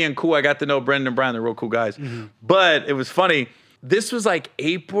ended up being cool. I got to know Brendan and Brian. They're real cool guys. Mm-hmm. But it was funny. This was like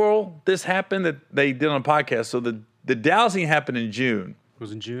April. This happened that they did on a podcast. So the Dallas thing happened in June. It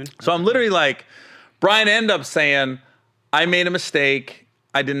was in June? So I'm literally like, Brian ended up saying, I made a mistake.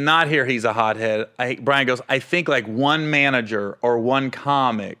 I did not hear he's a hothead. Brian goes, I think like one manager or one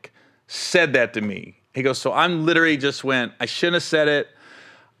comic said that to me. He goes, so I'm literally just went, I shouldn't have said it.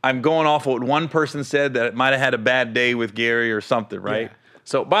 I'm going off what one person said that it might have had a bad day with Gary or something, right? Yeah.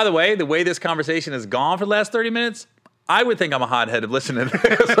 So by the way this conversation has gone for the last 30 minutes, I would think I'm a hothead of listening to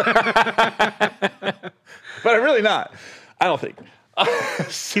this. But I'm really not. I don't think.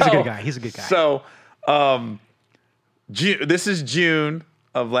 He's a good guy. So this is June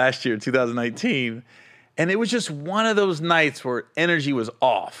of last year, 2019. And it was just one of those nights where energy was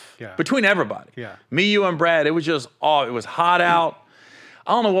off between everybody. Yeah. Me, you, and Brad, it was just off. It was hot out.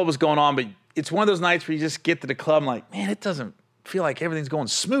 I don't know what was going on, but it's one of those nights where you just get to the club and like, man, it doesn't feel like everything's going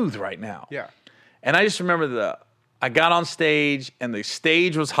smooth right now. Yeah. And I just remember I got on stage and the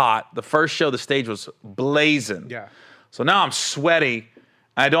stage was hot. The first show, the stage was blazing. Yeah. So now I'm sweaty.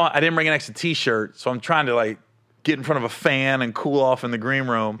 I didn't bring an extra t-shirt, so I'm trying to like get in front of a fan and cool off in the green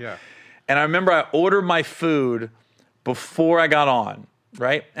room. Yeah. And I remember I ordered my food before I got on,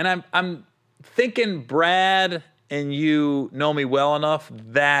 right? And I'm thinking Brad and you know me well enough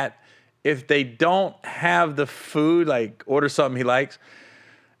that if they don't have the food, like order something he likes,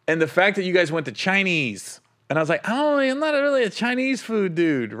 and the fact that you guys went to Chinese, and I was like, oh, I'm not really a Chinese food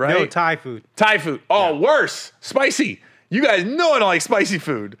dude, right? No, Thai food. Thai food. Oh, worse. Spicy. You guys know I don't like spicy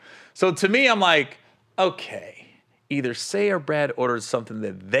food. So to me, I'm like, okay, either Say or Brad ordered something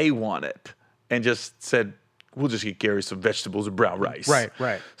that they wanted and just said, we'll just get Gary some vegetables and brown rice.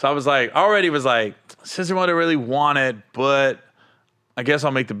 Right. So I was like, this isn't what I really wanted, but I guess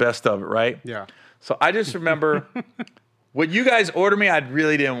I'll make the best of it, right? Yeah. So I just remember what you guys ordered me, I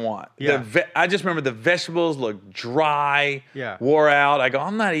really didn't want. Yeah. I just remember the vegetables looked dry, Yeah. wore out. I go,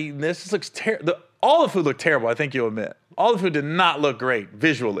 I'm not eating this. This looks terrible. All the food looked terrible, I think you'll admit. All the food did not look great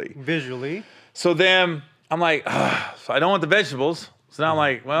visually. So then I'm like, so I don't want the vegetables. So now I'm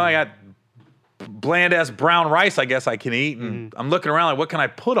like, well, I got bland-ass brown rice I guess I can eat. And I'm looking around like, what can I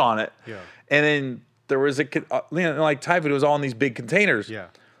put on it? Yeah. And then there was like Thai food, it was all in these big containers. Yeah.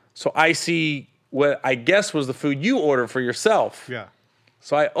 So I see what I guess was the food you ordered for yourself. Yeah.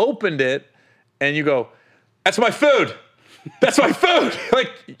 So I opened it and you go, that's my food. That's my food.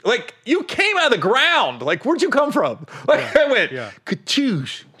 Like you came out of the ground. Like, where'd you come from? Like I went,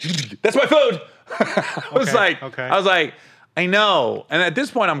 Katoosh. That's my food. I was like, I know. And at this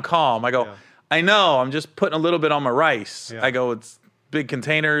point I'm calm. I go, I know, I'm just putting a little bit on my rice. Yeah. I go, it's big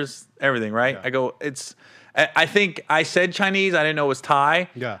containers, everything, right? Yeah. I go, I think I said Chinese, I didn't know it was Thai.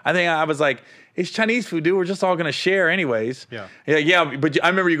 Yeah. I think I was like, it's Chinese food, dude. We're just all gonna share anyways. Yeah. Yeah, but I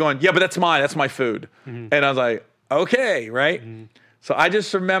remember you going, yeah, but that's mine. That's my food. And I was like, okay, right? So I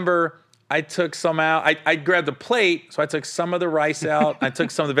just remember I took some out. I grabbed a plate, so I took some of the rice out. I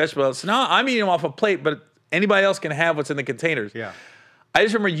took some of the vegetables out. So now I'm eating them off a plate, but anybody else can have what's in the containers. Yeah. I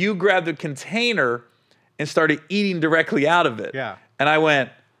just remember you grabbed the container and started eating directly out of it. Yeah. And I went,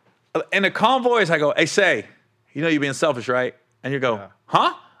 in a calm voice, I go, hey, Say, you know you're being selfish, right? And you go,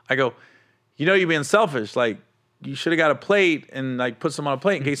 huh? I go, you know you're being selfish. Like, you should have got a plate and like put some on a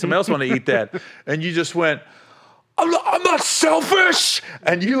plate in case somebody else wanted to eat that. And you just went, I'm not selfish.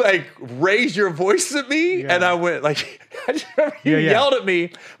 And you like raised your voice at me. And I went like, I just remember you yelled at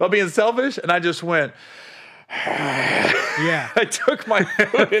me about being selfish. And I just went, I took my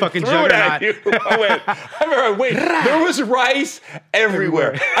food and Fucking threw it juggernaut. at you. There was rice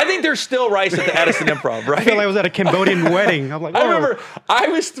everywhere. I think there's still rice at the Addison Improv, right? I feel like I was at a Cambodian wedding. I'm like, I remember I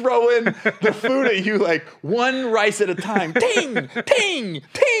was throwing the food at you like one rice at a time. Ting, ting,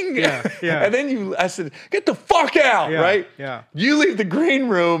 ting. Yeah. And then I said, get the fuck out, right? Yeah. You leave the green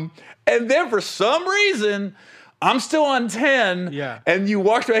room, and then for some reason, I'm still on 10, and you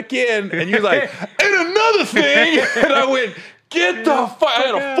walked back in, and you're like, and another thing, and I went, get the fuck, I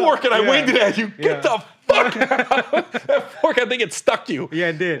had a fork, and I waved it at you, get the fuck out. That fork, I think it stuck you. Yeah,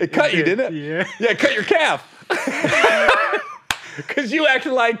 it did. It cut you, didn't it? Yeah. Yeah, it cut your calf. Because you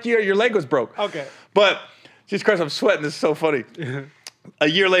acted like your leg was broke. Okay. But, Jesus Christ, I'm sweating, this is so funny. A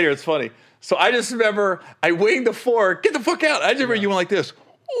year later, it's funny. So I just remember, I winged the fork, get the fuck out. I just remember you went like this.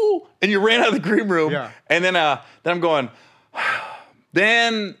 Ooh, and you ran out of the green room. Yeah. And then I'm going,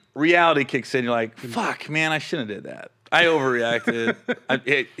 then reality kicks in. You're like, fuck, man, I shouldn't have did that. I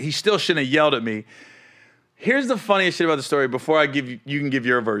overreacted. He still shouldn't have yelled at me. Here's the funniest shit about the story before you can give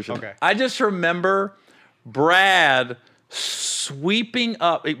your version. Okay. I just remember Brad sweeping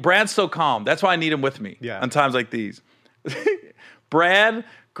up. Brad's so calm. That's why I need him with me on times like these. Brad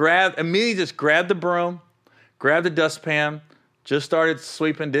immediately just grabbed the broom, grabbed the dustpan, just started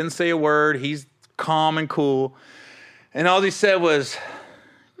sweeping, didn't say a word. He's calm and cool. And all he said was,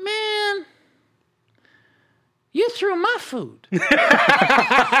 man, you threw my food. And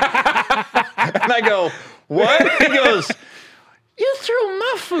I go, what? He goes, you threw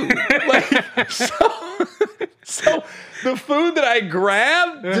my food. Like, so the food that I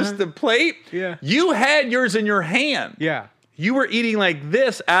grabbed, just the plate, you had yours in your hand. Yeah. You were eating like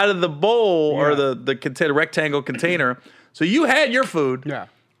this out of the bowl or the container, rectangle container. So you had your food. Yeah.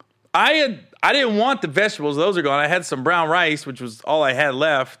 I didn't want the vegetables; those are gone. I had some brown rice, which was all I had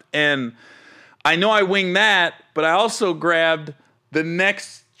left, and I know I winged that. But I also grabbed the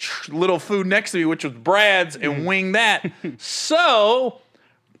next little food next to me, which was Brad's, and winged that. So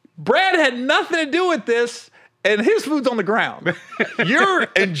Brad had nothing to do with this, and his food's on the ground. You're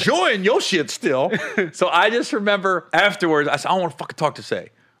enjoying your shit still. So I just remember afterwards, I said, I don't want to fucking talk to Say.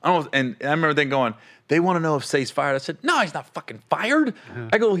 And I remember then going, they want to know if Say's fired. I said, no, he's not fucking fired.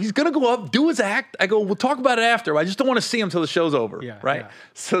 I go, he's going to go up, do his act. I go, we'll talk about it after. I just don't want to see him until the show's over, right? Yeah.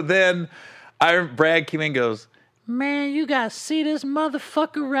 So then Brad came in and goes, man, you got to see this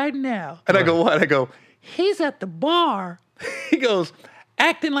motherfucker right now. And I go, what? I go, he's at the bar. He goes,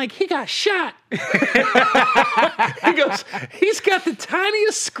 acting like he got shot. He goes, he's got the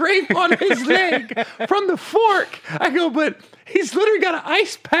tiniest scrape on his leg from the fork. I go, but he's literally got an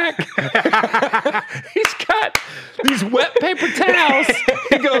ice pack. He's got these wet paper towels.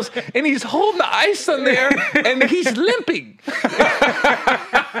 He goes, and he's holding the ice on there, and he's limping.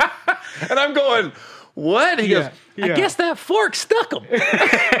 And I'm going, what? He goes, I guess that fork stuck him. And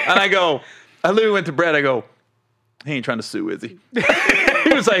I literally went to Brett. I go, he ain't trying to sue, is he?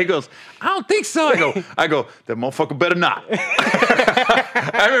 He goes, I don't think so. I go, that motherfucker better not.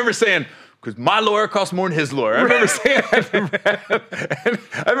 I remember saying, because my lawyer costs more than his lawyer. I remember saying that to Brad. And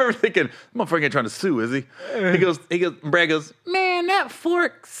I remember thinking, motherfucker ain't trying to sue, is he? Brad goes, man, that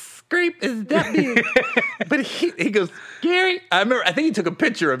fork scrape is that big. But he goes, Gary, I think he took a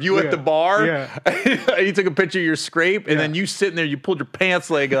picture of you at the bar. Yeah. He took a picture of your scrape, and then you sitting there, you pulled your pants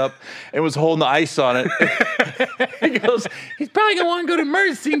leg up and was holding the ice on it. He goes, he's probably going to want to go to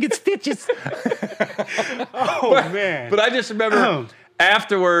emergency and get stitches. Man. But I just remember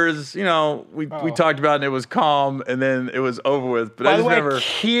afterwards, we talked about it and it was calm, and then it was over with. But By the way,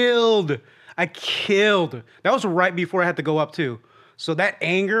 I killed. That was right before I had to go up too. So that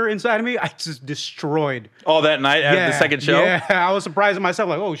anger inside of me, I just destroyed. Oh, that night at the second show? Yeah, I was surprised at myself,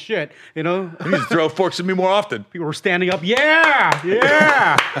 like, oh shit, You need to throw forks at me more often. People were standing up,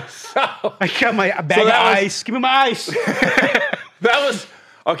 yeah. So, I got my bag of ice. Give me my ice. That was,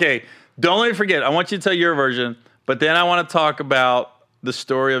 okay, don't let me forget. I want you to tell your version, but then I want to talk about the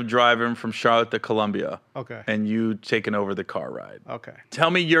story of driving from Charlotte to Columbia. Okay. And you taking over the car ride. Okay.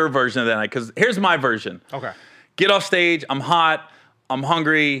 Tell me your version of that night, because here's my version. Okay. Get off stage, I'm hot. I'm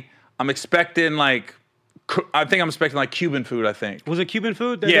hungry. I'm expecting Cuban food, I think. Was it Cuban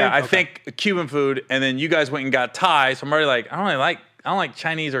food? I think Cuban food. And then you guys went and got Thai. So I'm already like, I don't like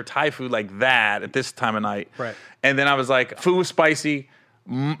Chinese or Thai food like that at this time of night. Right. And then I was like, food was spicy.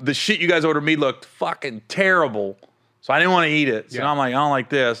 The shit you guys ordered me looked fucking terrible. So I didn't want to eat it. So now I'm like, I don't like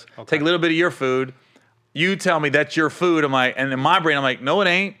this. Okay. Take a little bit of your food. You tell me that's your food. I'm like, and in my brain, I'm like, no, it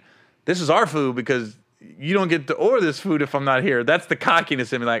ain't. This is our food because you don't get to order this food if I'm not here. That's the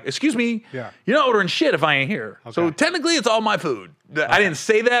cockiness in me. Like, excuse me, you're not ordering shit if I ain't here. Okay. So technically, it's all my food. Okay. I didn't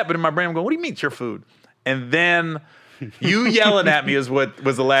say that, but in my brain, I'm going, what do you mean it's your food? And then you yelling at me is what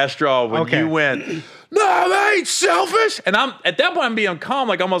was the last straw when you went, no, I ain't selfish. And at that point, I'm being calm,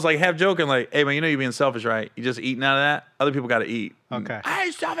 like almost like half joking, like, hey, man, you're being selfish, right? You just eating out of that? Other people got to eat. Okay. I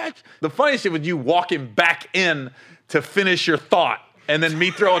ain't selfish. The funniest shit was you walking back in to finish your thought. And then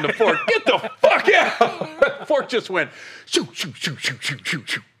me throwing the fork. Get the fuck out! The fork just went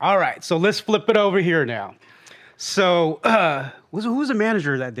shoot. All right, so let's flip it over here now. So, who was the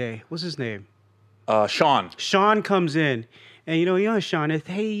manager that day? What's his name? Sean. Sean comes in, and Sean is,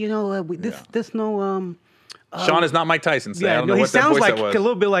 hey, this no. Sean is not Mike Tyson. So I don't know he what that sounds voice like that was. a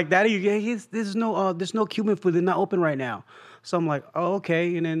little bit like that. There's no Cuban food. They're not open right now. So I'm like, oh,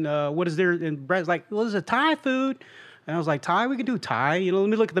 okay. And then what is there? And Brad's like, well, there's a Thai food. And I was like, Thai, we can do Thai. Let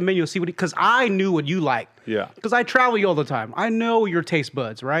me look at the menu and see because I knew what you like. Yeah. Because I travel you all the time. I know your taste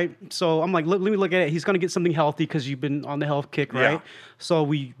buds, right? So I'm like, let me look at it. He's going to get something healthy because you've been on the health kick, right? Yeah. So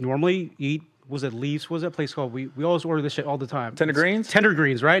we normally eat, was it Leaves? What was that place called? We always order this shit all the time. Tender Greens? Tender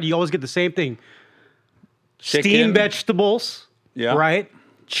Greens, right? You always get the same thing. Chicken. Steamed vegetables, right?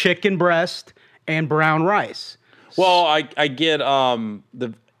 Chicken breast and brown rice. Well, I get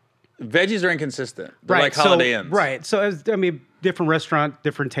the veggies are inconsistent. They're like Holiday Inns. Right. So, different restaurant,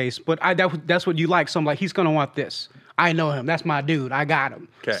 different taste. But that's what you like. So I'm like, he's going to want this. I know him. That's my dude. I got him.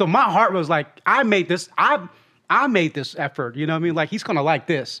 Okay. So my heart was like, I made this. I made this effort. You know what I mean? Like, he's going to like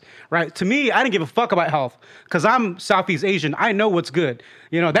this. Right? To me, I didn't give a fuck about health because I'm Southeast Asian. I know what's good.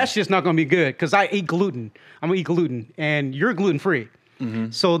 That's just not going to be good because I eat gluten. I'm going to eat gluten. And you're gluten-free.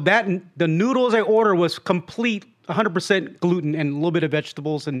 Mm-hmm. So the noodles I ordered was complete 100% gluten and a little bit of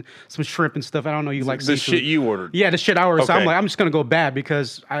vegetables and some shrimp and stuff. I don't know you like the seafood. Shit you ordered. Yeah, the shit I ordered. Okay. So I'm like, I'm just gonna go bad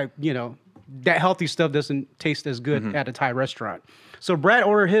because that healthy stuff doesn't taste as good at a Thai restaurant. So Brad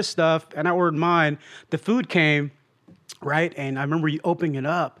ordered his stuff and I ordered mine. The food came, right? And I remember you opening it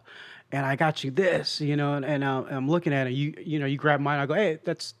up and I got you this, and I'm looking at it. You grab mine. I go, hey,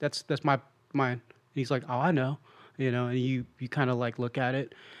 that's mine. And he's like, oh, I know, and you kind of like look at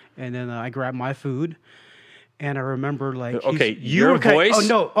it, and then I grab my food. And I remember, like, okay, your voice.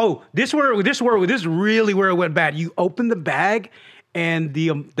 This is really where it went bad. You open the bag, and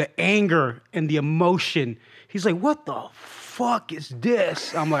the anger and the emotion. He's like, "What the fuck is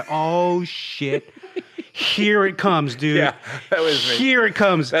this? I'm like, oh shit. Here it comes, dude. Yeah, that was me. Here it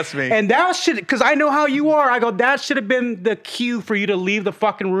comes. That's me. And that should, because I know how you are. I go, that should have been the cue for you to leave the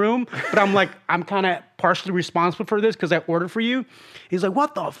fucking room. But I'm like, I'm kind of partially responsible for this because I ordered for you. He's like,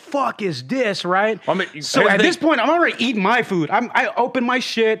 what the fuck is this, right? So at this point, I'm already eating my food. I open my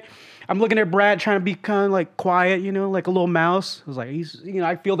shit. I'm looking at Brad trying to be kind of like quiet, you know, like a little mouse. I was like,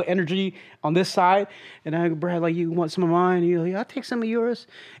 I feel the energy on this side. And I go, Brad, like, you want some of mine? And you're like, I'll take some of yours.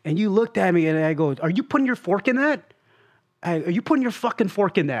 And you looked at me and I go, are you putting your fork in that? Are you putting your fucking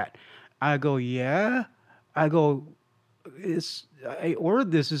fork in that? I go, yeah. I go, I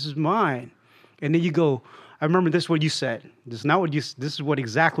ordered this. This is mine. And then you go, I remember this is what you said. This is what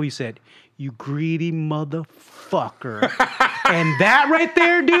exactly you said. You greedy motherfucker. And that right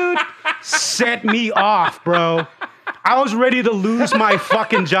there, dude, set me off, bro. I was ready to lose my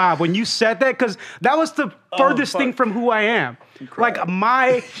fucking job when you said that, because that was the furthest thing from who I am. Like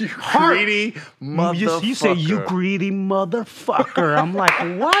my heart. Greedy motherfucker. You say, you greedy motherfucker. I'm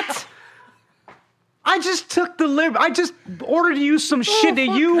like, what? I just took the I just ordered you some shit that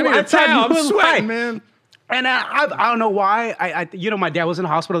I thought you I'm would sweating, like. man. And I don't know why. My dad was in the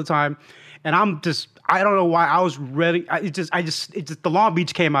hospital at the time, and I don't know why I was ready. The Long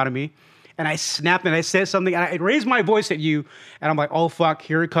Beach came out of me, and I snapped and I said something, and I raised my voice at you, and I'm like, oh fuck,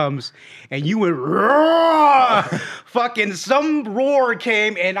 here it comes, and you went roar, fucking some roar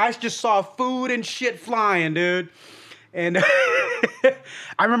came, and I just saw food and shit flying, dude. And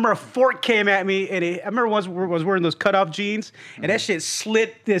I remember a fork came at me, and I remember once I was wearing those cutoff jeans, and that shit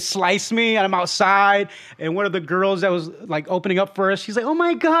sliced me, and I'm outside, and one of the girls that was like opening up for us, she's like, oh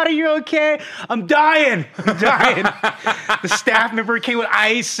my God, are you okay? I'm dying. The staff member came with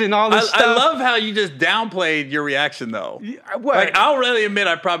ice and all this stuff. I love how you just downplayed your reaction, though. What? Like, I'll really admit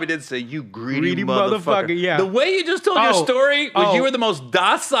I probably did say, you greedy motherfucker. Yeah. The way you just told your story was you were the most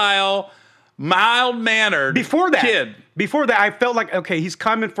docile, mild-mannered kid. Before that, I felt like, okay, he's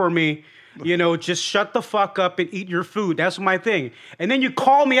coming for me. You know, just shut the fuck up and eat your food. That's my thing. And then you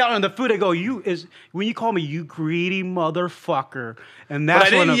call me out on the food. I go, when you call me, you greedy motherfucker. And that's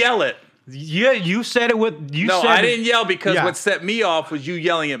but I didn't yell it. Yeah, you said it with you. No, said I didn't yell because what set me off was you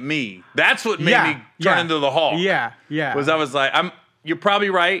yelling at me. That's what made me turn into the Hulk. Yeah. Was I was like, you're probably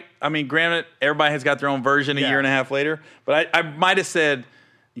right. I mean, granted, everybody has got their own version a year and a half later. But I might have said,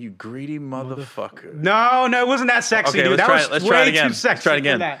 you greedy motherfucker. No, it wasn't that sexy, dude. Let's try it again. Too sexy. Let's try it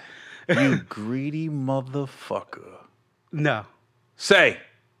again. You greedy motherfucker. No. Say.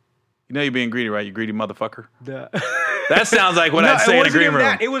 You know you're being greedy, right? You greedy motherfucker. That sounds like what I'd say in a green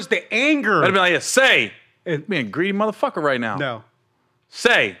room. It was the anger. I'd be like, say. Being a greedy motherfucker right now. No.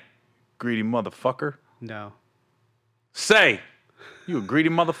 Say. Greedy motherfucker. No. Say. You a greedy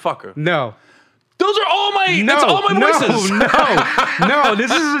motherfucker. No. Those are all my. That's all my voices. No. This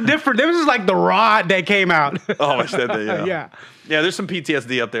is different. This is like the rod that came out. Oh, I said that. Yeah. Yeah. There's some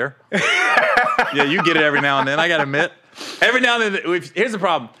PTSD up there. Yeah, you get it every now and then. I gotta admit. Every now and then. Here's the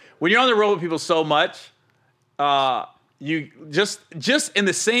problem. When you're on the road with people so much, you just in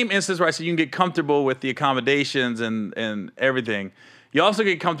the same instance where I said you can get comfortable with the accommodations and everything, you also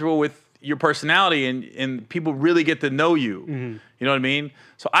get comfortable with your personality and people really get to know you. Mm-hmm. You know what I mean?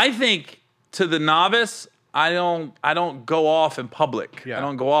 So I think. To the novice, I don't go off in public. Yeah. I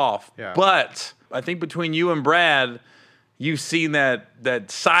don't go off. Yeah. But I think between you and Brad, you've seen that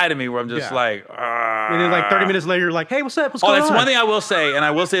side of me where I'm just like, and then like 30 minutes later, you're like, hey, what's up? What's going on? That's one thing I will say, and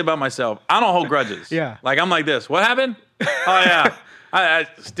I will say about myself. I don't hold grudges. Yeah. Like, I'm like this. What happened? Oh, yeah. I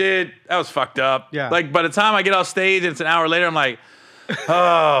did. That was fucked up. Yeah. Like, by the time I get off stage and it's an hour later, I'm like,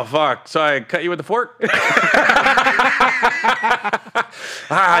 oh, fuck. So I cut you with the fork?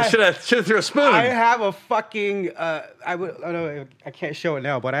 I should have threw a spoon. I have a fucking, I can't show it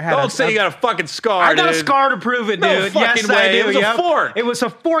now, but I had Don't say you got a fucking scar, I got a scar to prove it, dude. No fucking way. It was a fork. It was a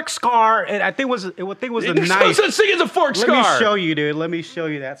fork scar, and I think it was a knife. There's no such thing as a fork scar. Let me show you, dude. Let me show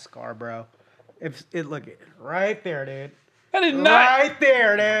you that scar, bro. Look, right there, dude. That is not. Right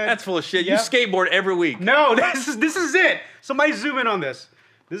there, dude. That's full of shit. Yep. You skateboard every week. No, this is it. Somebody zoom in on this.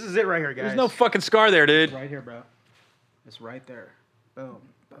 This is it right here, guys. There's no fucking scar there, dude. It's right here, bro. It's right there. Boom.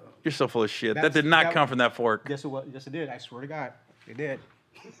 You're so full of shit. That did not come from that fork. Yes, it did. I swear to God, it did.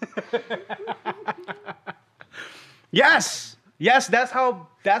 Yes. That's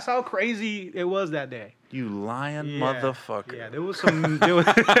how crazy it was that day. You lying motherfucker. Yeah, there was some.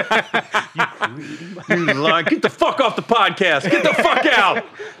 You lying. Get the fuck off the podcast. Get the fuck out.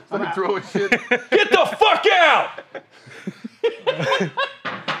 Let me throw a shit. Get the fuck out.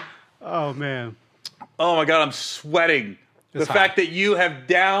 Oh man. Oh my God, I'm sweating. The fact that you have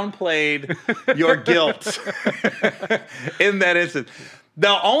downplayed your guilt in that instance.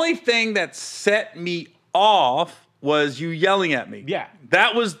 The only thing that set me off was you yelling at me. Yeah.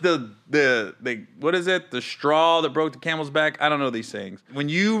 That was the what is it? The straw that broke the camel's back? I don't know these things. When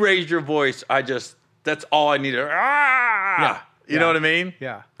you raised your voice, that's all I needed. Ah! You know what I mean?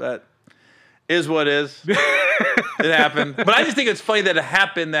 Yeah. But is what is. It happened. But I just think it's funny that it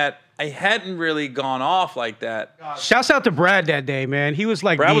happened that I hadn't really gone off like that. Shouts out to Brad that day, man. He was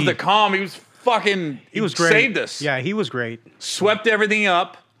like Brad was the calm. He was fucking. He was great. Saved us. Yeah, he was great. Swept everything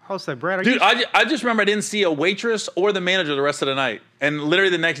up. I was like, Brad, Dude, I just remember I didn't see a waitress or the manager the rest of the night. And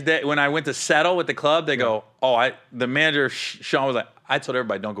literally the next day when I went to settle with the club, they go, the manager, Sean, was like, I told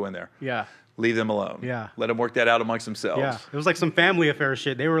everybody, don't go in there. Yeah. Leave them alone. Yeah. Let them work that out amongst themselves. Yeah. It was like some family affair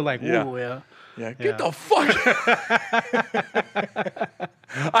shit. They were like, Yeah. ooh, yeah. Yeah, get the fuck.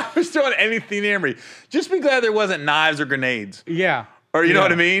 I was throwing anything near me. Just be glad there wasn't knives or grenades. Yeah. Or you know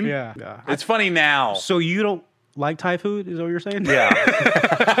what I mean? Yeah. It's funny now. So you don't like Thai food? Is that what you're saying? Yeah.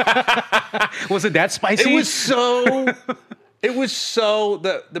 Was it that spicy? It was so,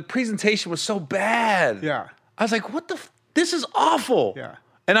 the presentation was so bad. Yeah. I was like, this is awful. Yeah.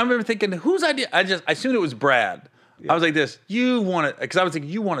 And I remember thinking, whose idea? I assumed it was Brad. Yeah. I was like this, you want it, because I was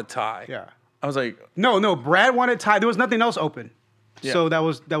thinking, you want a Thai. Yeah. I was like. No, Brad wanted Thai. There was nothing else open. Yeah. So that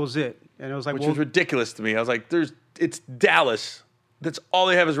was it. And it was like, Which was ridiculous to me. I was like, it's Dallas. That's all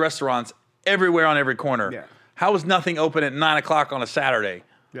they have is restaurants everywhere on every corner. Yeah. How is nothing open at 9 o'clock on a Saturday?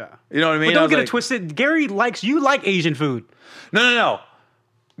 Yeah. You know what I mean? But don't get it twisted. Gary you like Asian food. No.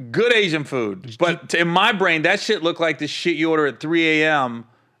 Good Asian food. But in my brain, that shit looked like the shit you order at 3 a.m.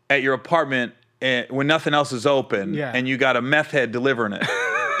 at your apartment when nothing else is open and you got a meth head delivering it.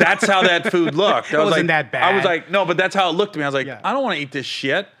 That's how that food looked. It wasn't that bad. I was like, no, but that's how it looked to me. I was like, Yeah. I don't want to eat this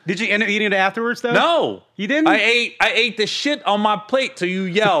shit. Did you end up eating it afterwards, though? No. You didn't? I ate the shit on my plate till you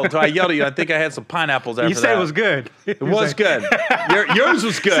yelled. Till I yelled at you. I think I had some pineapples after that. You said it was good. It was good. Yours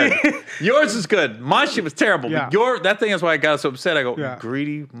was good. Yours was good. My shit was terrible. Yeah. But that thing is why I got so upset. I go, Yeah. you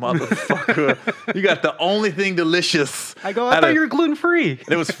greedy motherfucker. You got the only thing delicious. I thought you were gluten-free.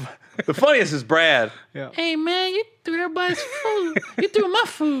 It was the funniest is Brad. Yeah. Hey man, you threw everybody's food. You threw my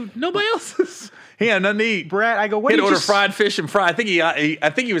food. Nobody else's. He had nothing to eat. Brad, I go, what He did had you ordered fried fish and fried. I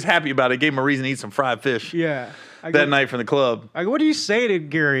think he was happy about it. Gave him a reason to eat some fried fish. Yeah. That night from the club. I go, what do you say to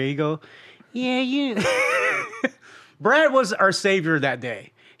Gary? He go, yeah. Brad was our savior that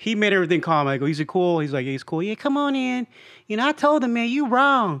day. He made everything calm. I go, is he cool? He's like, yeah, he's cool. Yeah, come on in. I told him, man, you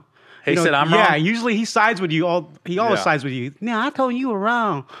wrong. He said, I'm wrong? Yeah, usually he sides with you. He always sides with you. No, I told him you were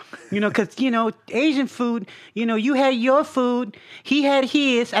wrong. Because, Asian food, you had your food, he had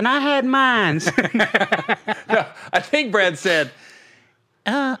his, and I had mine. No, I think Brad said,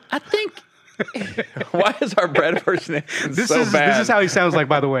 I think... Why is our Brad impersonation so bad? This is how he sounds like,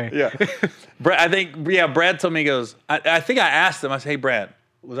 by the way. Yeah. Brad told me, he goes, I think I asked him, I said, hey, Brad,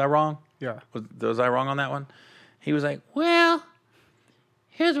 was I wrong? Yeah. Was I wrong on that one? He was like, well...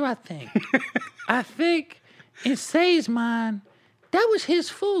 Here's what I think. I think in Say's mind, that was his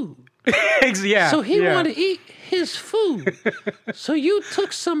food. Yeah. So he wanted to eat his food. So you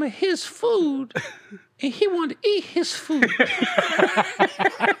took some of his food and he wanted to eat his food.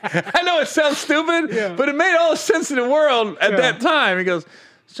 I know it sounds stupid, but it made all the sense in the world at that time. He goes,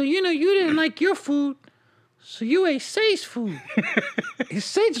 so you didn't like your food, so you ate Say's food. And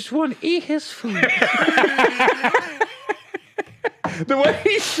Say just wanted to eat his food. The way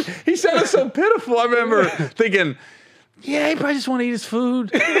he sounded so pitiful, I remember thinking, yeah, he probably just want to eat his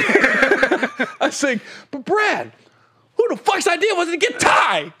food. I was saying, but Brad, who the fuck's idea was it to get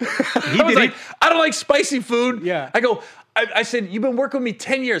Thai? I was like, I don't like spicy food. Yeah. I go, I said, you've been working with me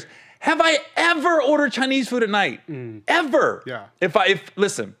 10 years. Have I ever ordered Chinese food at night? Ever. Yeah. If I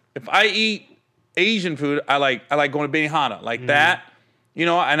eat Asian food, I like going to Benihana, like that,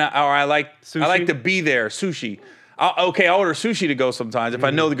 I like to be there, sushi. I'll order sushi to go sometimes if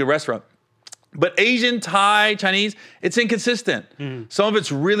I know the good restaurant. But Asian, Thai, Chinese, it's inconsistent. Some of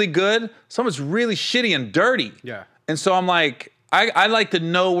it's really good. Some of it's really shitty and dirty. Yeah. And so I'm like, I like to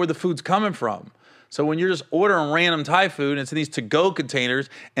know where the food's coming from. So when you're just ordering random Thai food and it's in these to-go containers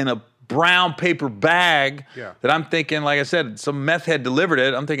in a brown paper bag that I'm thinking, like I said, some meth head delivered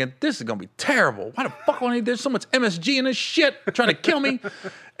it. I'm thinking, this is going to be terrible. Why the fuck would I eat? There's so much MSG in this shit trying to kill me.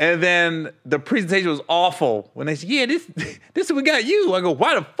 And then the presentation was awful. When they said, yeah, this is what we got you. I go,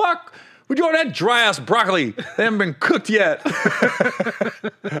 why the fuck would you order that dry-ass broccoli? They haven't been cooked yet.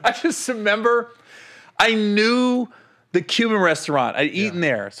 I just remember I knew the Cuban restaurant. I'd eaten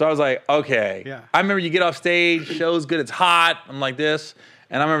there. So I was like, okay. Yeah. I remember you get off stage, show's good, it's hot. I'm like this.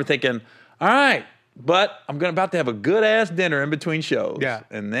 And I remember thinking, all right, But I'm about to have a good ass dinner in between shows. Yeah.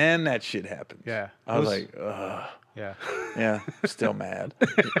 And then that shit happened. Yeah. I was like, ugh. Yeah. Yeah, still mad.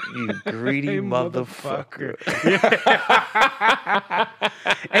 You greedy motherfucker.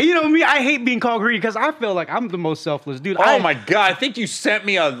 And you know me, I hate being called greedy because I feel like I'm the most selfless dude. Oh my God, I think you sent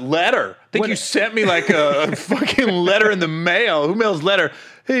me a letter. I think you sent me like a fucking letter in the mail. Who mails letter?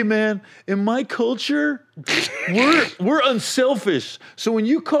 Hey man, in my culture, we're unselfish. So when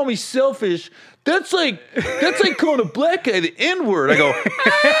you call me selfish, that's like calling a black guy the N-word. I go,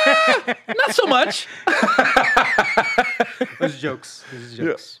 not so much. Those jokes.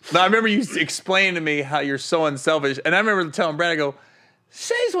 Yeah. Now I remember you explaining to me how you're so unselfish, and I remember telling Brad, I go,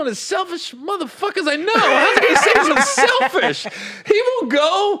 Say's one of the selfish motherfuckers I know. How's he gonna say he's unselfish? He will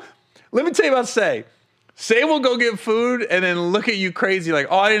go. Let me tell you about Say. Say will go get food and then look at you crazy like,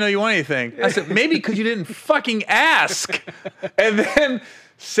 oh, I didn't know you want anything. I said, maybe because you didn't fucking ask. And then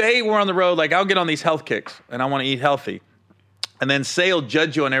Say we're on the road, like I'll get on these health kicks and I want to eat healthy. And then Say will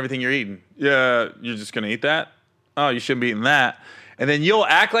judge you on everything you're eating. Yeah, you're just going to eat that? Oh, you shouldn't be eating that. And then you'll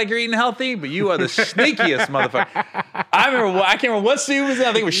act like you're eating healthy, but you are the sneakiest motherfucker. I can't remember what city was in.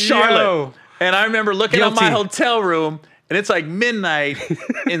 I think it was Charlotte. Yo. And I remember looking at Guilty. my hotel room, and it's like midnight,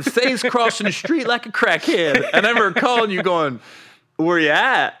 and Say's crossing the street like a crackhead. And I remember calling you going, where you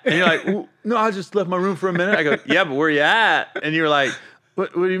at? And you're like, no, I just left my room for a minute. I go, yeah, but where you at? And you were like,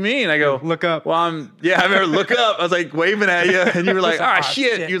 what do you mean? I go, Look up. Well, I remember look up. I was like waving at you, and you were like, Ah,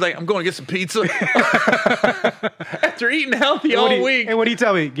 shit. shit. You were like, I'm going to get some pizza. After eating healthy all week. And what do you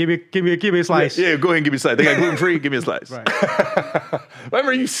tell me? Give me a slice. Yeah, go ahead and give me a slice. They got gluten-free, give me a slice. Right.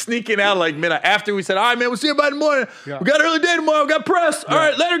 Remember you sneaking out like midnight after we said, all right, man, we'll see you by the morning. Yeah. We got an early day tomorrow. We got press. All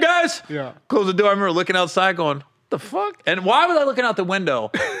right, later, guys. Yeah. Close the door. I remember looking outside going, what the fuck? And why was I looking out the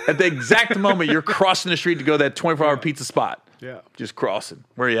window at the exact moment you're crossing the street to go to that 24-hour pizza spot? Yeah. Just crossing.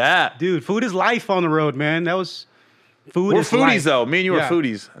 Where you at? Dude, food is life on the road, man. We're We're foodies, life. though. Me and you Yeah. are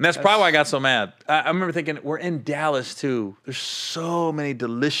foodies. And that's probably why I got so mad. I remember thinking, we're in Dallas, too. There's so many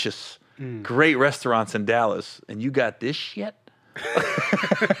delicious, great restaurants in Dallas. And you got this shit?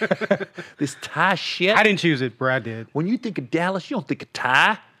 This Thai shit? I didn't choose it. Brad did. When you think of Dallas, you don't think of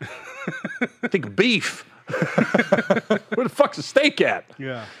Thai. Think of beef. Where the fuck's the steak at?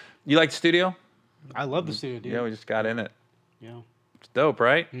 Yeah. You like the studio? I love the studio, dude. Yeah, we just got in it. Yeah. It's dope,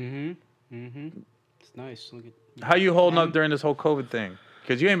 right? It's nice. Look at How you holding up during this whole COVID thing?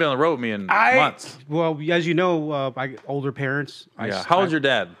 Because you ain't been on the road with me in months. Well, as you know, I older parents. Yeah. How old's your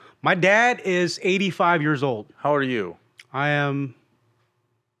dad? My dad is 85 years old. How old are you? I am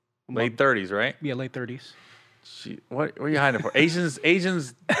Late 30s, right? late 30s. What are you hiding for?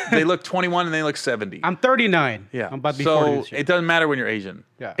 Asians, they look 21 and they look 70. I'm 39. Yeah. I'm about to be 40 this year. It doesn't matter when you're Asian.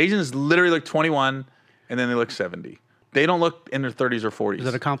 Yeah. Asians literally look 21 and then they look 70. They don't look in their 30s or 40s. Is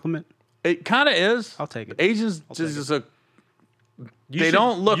that a compliment? It kind of is. I'll take it. Asians they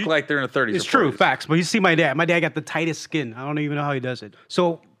don't look like they're in their 30s It's or 40s. true, facts. But you see my dad. My dad got the tightest skin. I don't even know how he does it.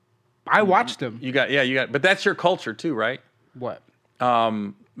 So I watched him. You got, but that's your culture too, right? What?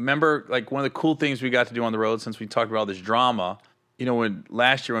 Remember, like, one of the cool things we got to do on the road since we talked about all this drama, when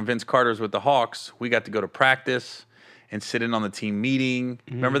last year when Vince Carter was with the Hawks, we got to go to practice and sit in on the team meeting.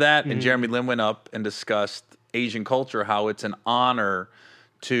 Remember that? And Jeremy Lin went up and discussed Asian culture, how it's an honor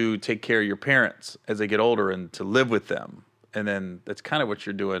to take care of your parents as they get older and to live with them. And then that's kind of what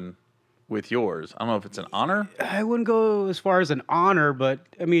you're doing with yours. I don't know if it's an honor. I wouldn't go as far as an honor, but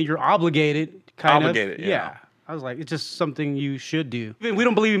I mean, you're obligated. Obligated, yeah. I was like, it's just something you should do. We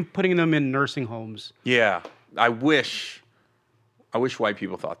don't believe in putting them in nursing homes. Yeah. I wish white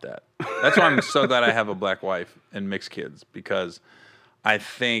people thought that. That's why I'm so glad I have a black wife and mixed kids, because I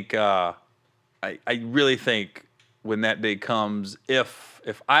think, I really think when that day comes, if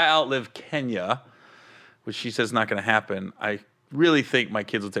I outlive Kenya, which she says is not going to happen, I really think my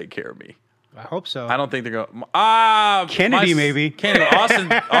kids will take care of me. I hope so. I don't think they're going. Kennedy, maybe. Kennedy, Austin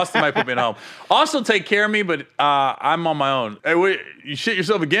might put me at home. Austin will take care of me, but I'm on my own. Hey, wait, you shit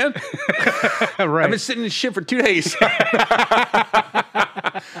yourself again? Right. I've been sitting in shit for 2 days.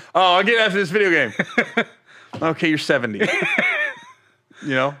 I'll get after this video game. Okay, you're 70.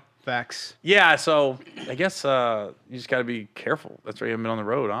 Facts. Yeah, so I guess you just got to be careful. That's why you haven't been on the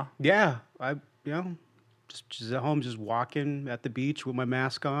road, huh? Yeah. Just at home, just walking at the beach with my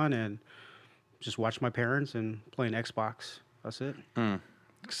mask on and just watch my parents and playing Xbox. That's it.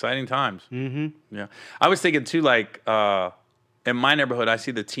 Exciting times. Mm-hmm. Yeah. I was thinking, too, like, in my neighborhood, I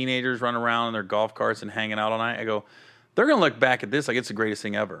see the teenagers running around in their golf carts and hanging out all night. I go, they're going to look back at this like it's the greatest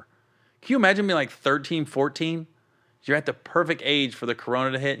thing ever. Can you imagine being like 13, 14? You're at the perfect age for the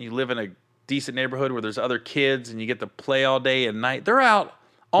corona to hit, and you live in a decent neighborhood where there's other kids, and you get to play all day and night. They're out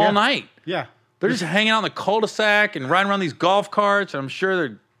all night. Yeah. They're just hanging out in the cul-de-sac and riding around these golf carts. And I'm sure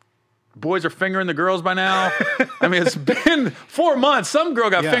their boys are fingering the girls by now. I mean, it's been 4 months. Some girl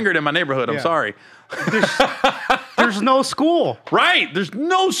got fingered in my neighborhood. I'm sorry. There's no school. Right. There's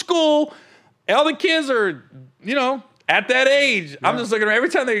no school. All the kids are, at that age. I'm just looking around. Every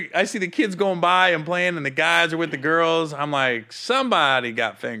time I see the kids going by and playing and the guys are with the girls, I'm like, somebody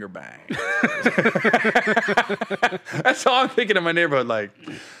got finger banged. That's all I'm thinking in my neighborhood. Like,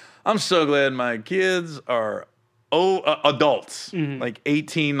 I'm so glad my kids are adults, like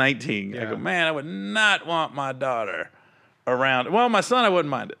 18, 19. I go, man, I would not want my daughter around. Well, my son, I wouldn't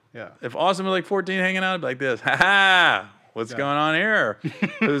mind it. Yeah. If Austin was like 14 hanging out, I'd be like this. Ha ha. What's going on here?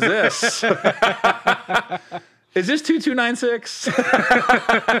 Who's this? Is this 2296?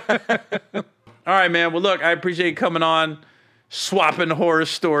 All right, man. Well, look, I appreciate you coming on, swapping horror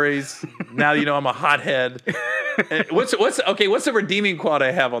stories. Now you know I'm a hothead. What's the redeeming quality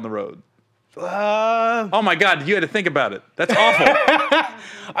I have on the road? Oh my God, you had to think about it. That's awful.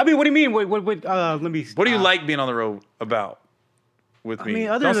 I mean, what do you mean? Let me. What do you like being on the road about with me?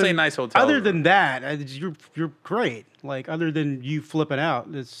 I mean, Don't say nice hotel. Other than that, you're great. Like, other than you flipping out,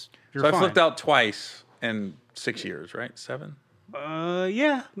 you're so fine. I flipped out twice in 6 years, right? 7?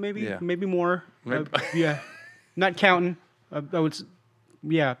 Yeah, maybe more. Yeah, not counting. I would,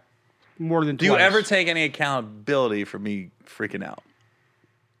 more than. Do you ever take any accountability for me freaking out?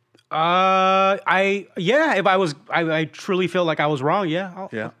 If I truly feel like I was wrong, yeah.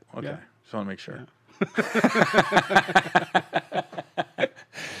 Okay. Just want to make sure.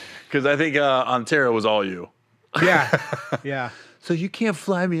 Because I think Ontario was all you. Yeah. So you can't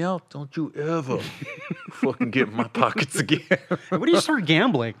fly me out. Don't you ever fucking get in my pockets again. When do you start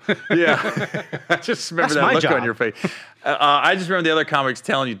gambling? Yeah. I just remember that look on your face. I just remember the other comics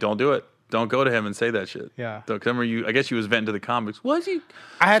telling you, don't do it. Don't go to him and say that shit. Yeah. I guess you was venting to the comics. Why is he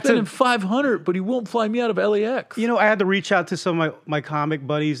spending spending $500, but he won't fly me out of LAX? I had to reach out to some of my comic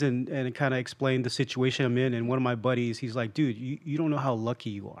buddies and kind of explain the situation I'm in. And one of my buddies, he's like, dude, you don't know how lucky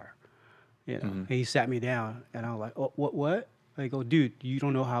you are. And he sat me down, and I was like, oh, what? I go, dude, you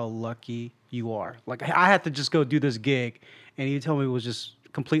don't know how lucky you are. Like, I had to just go do this gig, and he told me it was just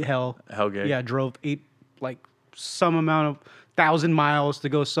complete hell. Hell gig? Yeah, drove some amount of 1,000 miles to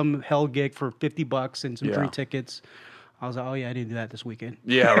go some hell gig for $50 and some free tickets. I was like, oh yeah, I didn't do that this weekend.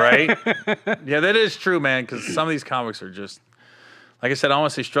 Yeah, right? Yeah, that is true, man, because some of these comics are just, like I said, I don't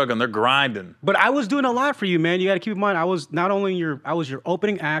want to say struggling. They're grinding. But I was doing a lot for you, man. You got to keep in mind, I was not only your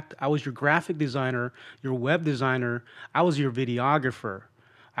opening act, I was your graphic designer, your web designer, I was your videographer.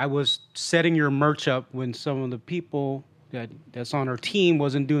 I was setting your merch up when some of the people that's on our team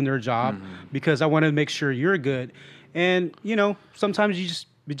wasn't doing their job because I wanted to make sure you're good. And, sometimes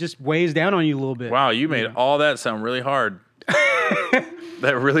it just weighs down on you a little bit. Wow, you made all that sound really hard.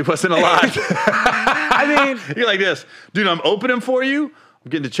 That really wasn't a lot. I mean, you're like this, dude. I'm opening for you. I'm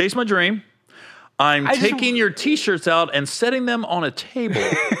getting to chase my dream. I'm taking your T-shirts out and setting them on a table.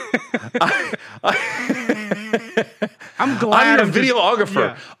 I'm glad I'm your videographer.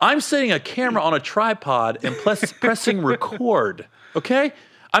 Yeah. I'm setting a camera on a tripod and pressing record. Okay.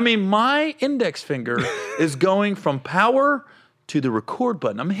 I mean, my index finger is going from power to the record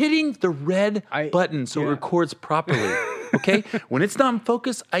button. I'm hitting the red button so it records properly. Okay? When it's not in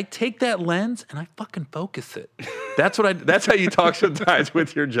focus, I take that lens and I fucking focus it. That's how you talk sometimes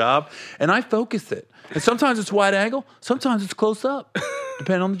with your job. And I focus it. And sometimes it's wide angle, sometimes it's close up,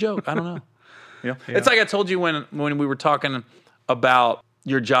 depending on the joke. I don't know. It's like I told you when we were talking about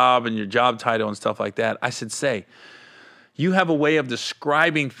your job and your job title and stuff like that. I said, you have a way of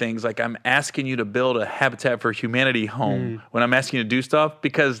describing things like I'm asking you to build a Habitat for Humanity home when I'm asking you to do stuff,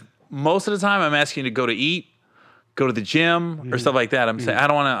 because most of the time I'm asking you to go to eat, go to the gym or stuff like that. I'm saying, I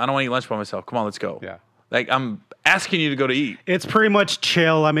don't want to eat lunch by myself. Come on, let's go. Yeah. Like, I'm asking you to go to eat. It's pretty much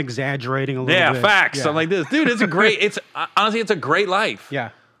chill. I'm exaggerating a little bit. Yeah, facts. Yeah. I'm like this. Dude, honestly, it's a great life. Yeah.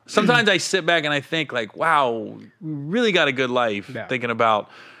 Sometimes I sit back and I think like, wow, we really got a good life. Yeah. Thinking about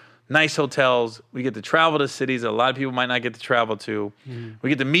nice hotels. We get to travel to cities that a lot of people might not get to travel to. We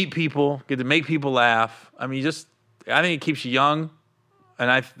get to meet people, get to make people laugh. I mean, I think it keeps you young.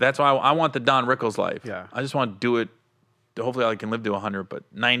 And that's why I want the Don Rickles life. Yeah. I just want to do it. Hopefully I can live to 100, but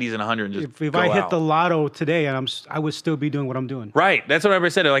 90s and 100 and just if I hit the lotto today, and I would still be doing what I'm doing. Right. That's what I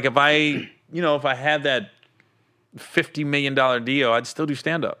said. Like if I had that $50 million deal, I'd still do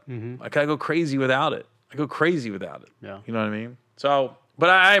stand-up. Like I go crazy without it. Yeah. You know what I mean? So, but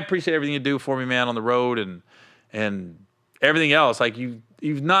I appreciate everything you do for me, man, on the road and everything else. Like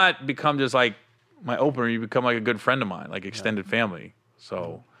you've not become just like my opener. You become like a good friend of mine, like extended family.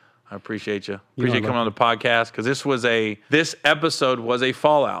 So I appreciate you. Appreciate you coming on the podcast, because this episode was a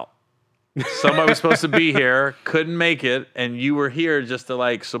fallout. Somebody was supposed to be here, couldn't make it, and you were here just to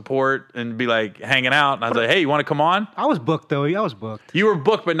like support and be like hanging out. And I was like, hey, you want to come on? I was booked though. I was booked. You were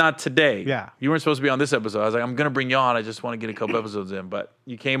booked, but not today. Yeah. You weren't supposed to be on this episode. I was like, I'm going to bring you on. I just want to get a couple episodes in. But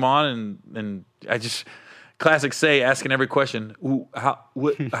you came on, and I just, classic Say, asking every question. Ooh,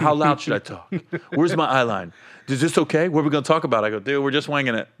 how loud should I talk? Where's my eye line? Is this okay? What are we going to talk about? I go, dude, we're just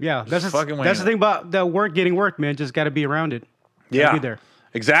winging it. Yeah. That's the thing about the getting work, man. Just got to be around it. Yeah. Be there.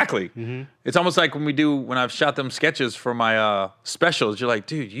 Exactly. Mm-hmm. It's almost like when I've shot them sketches for my specials, you're like,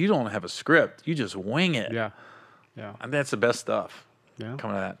 dude, you don't have a script. You just wing it. Yeah. Yeah. And that's the best stuff. Yeah.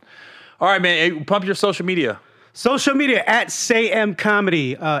 Coming to that. All right, man. Hey, pump your social media. Social media at Sayem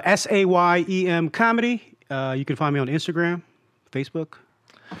Comedy. SAYEM Comedy. You can find me on Instagram, Facebook.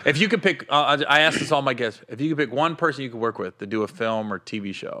 If you could pick, I asked this all my guests. If you could pick one person you could work with to do a film or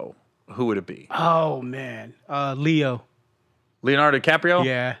TV show, who would it be? Oh, man. Leo. Leonardo DiCaprio?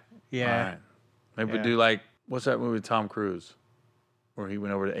 Yeah. Yeah. All right. Maybe we do like, what's that movie with Tom Cruise? Where he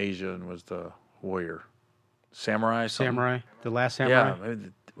went over to Asia and was the warrior. Samurai? Something? Samurai. The Last Samurai. Yeah.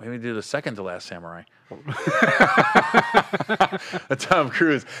 Maybe do the second to last samurai. Tom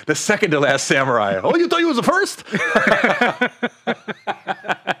Cruise, the second to last samurai. Oh, you thought you was the first?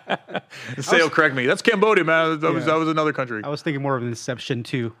 Say, correct me. That's Cambodia, man. That was another country. I was thinking more of Inception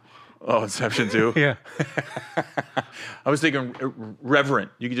 2. Oh, Inception 2? Yeah. I was thinking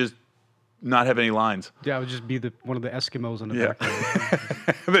Reverent. You could just not have any lines. Yeah, I would just be one of the Eskimos on the back.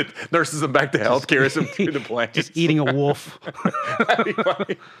 The nurses them back to health, carries them to the plane. Just eating a wolf.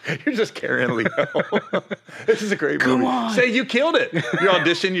 You're just carrying Leo. This is a great movie. Come on. Say you killed it. You're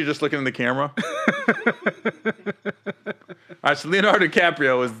auditioning, you're just looking in the camera. All right, so Leonardo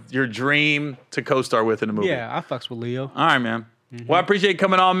DiCaprio is your dream to co-star with in a movie. Yeah, I fucks with Leo. All right, man. Mm-hmm. Well, I appreciate you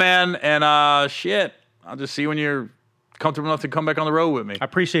coming on, man. And shit, I'll just see you when you're comfortable enough to come back on the road with me. I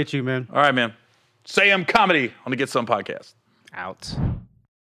appreciate you, man. All right, man. Sayem Comedy on the Get Some podcast. Out.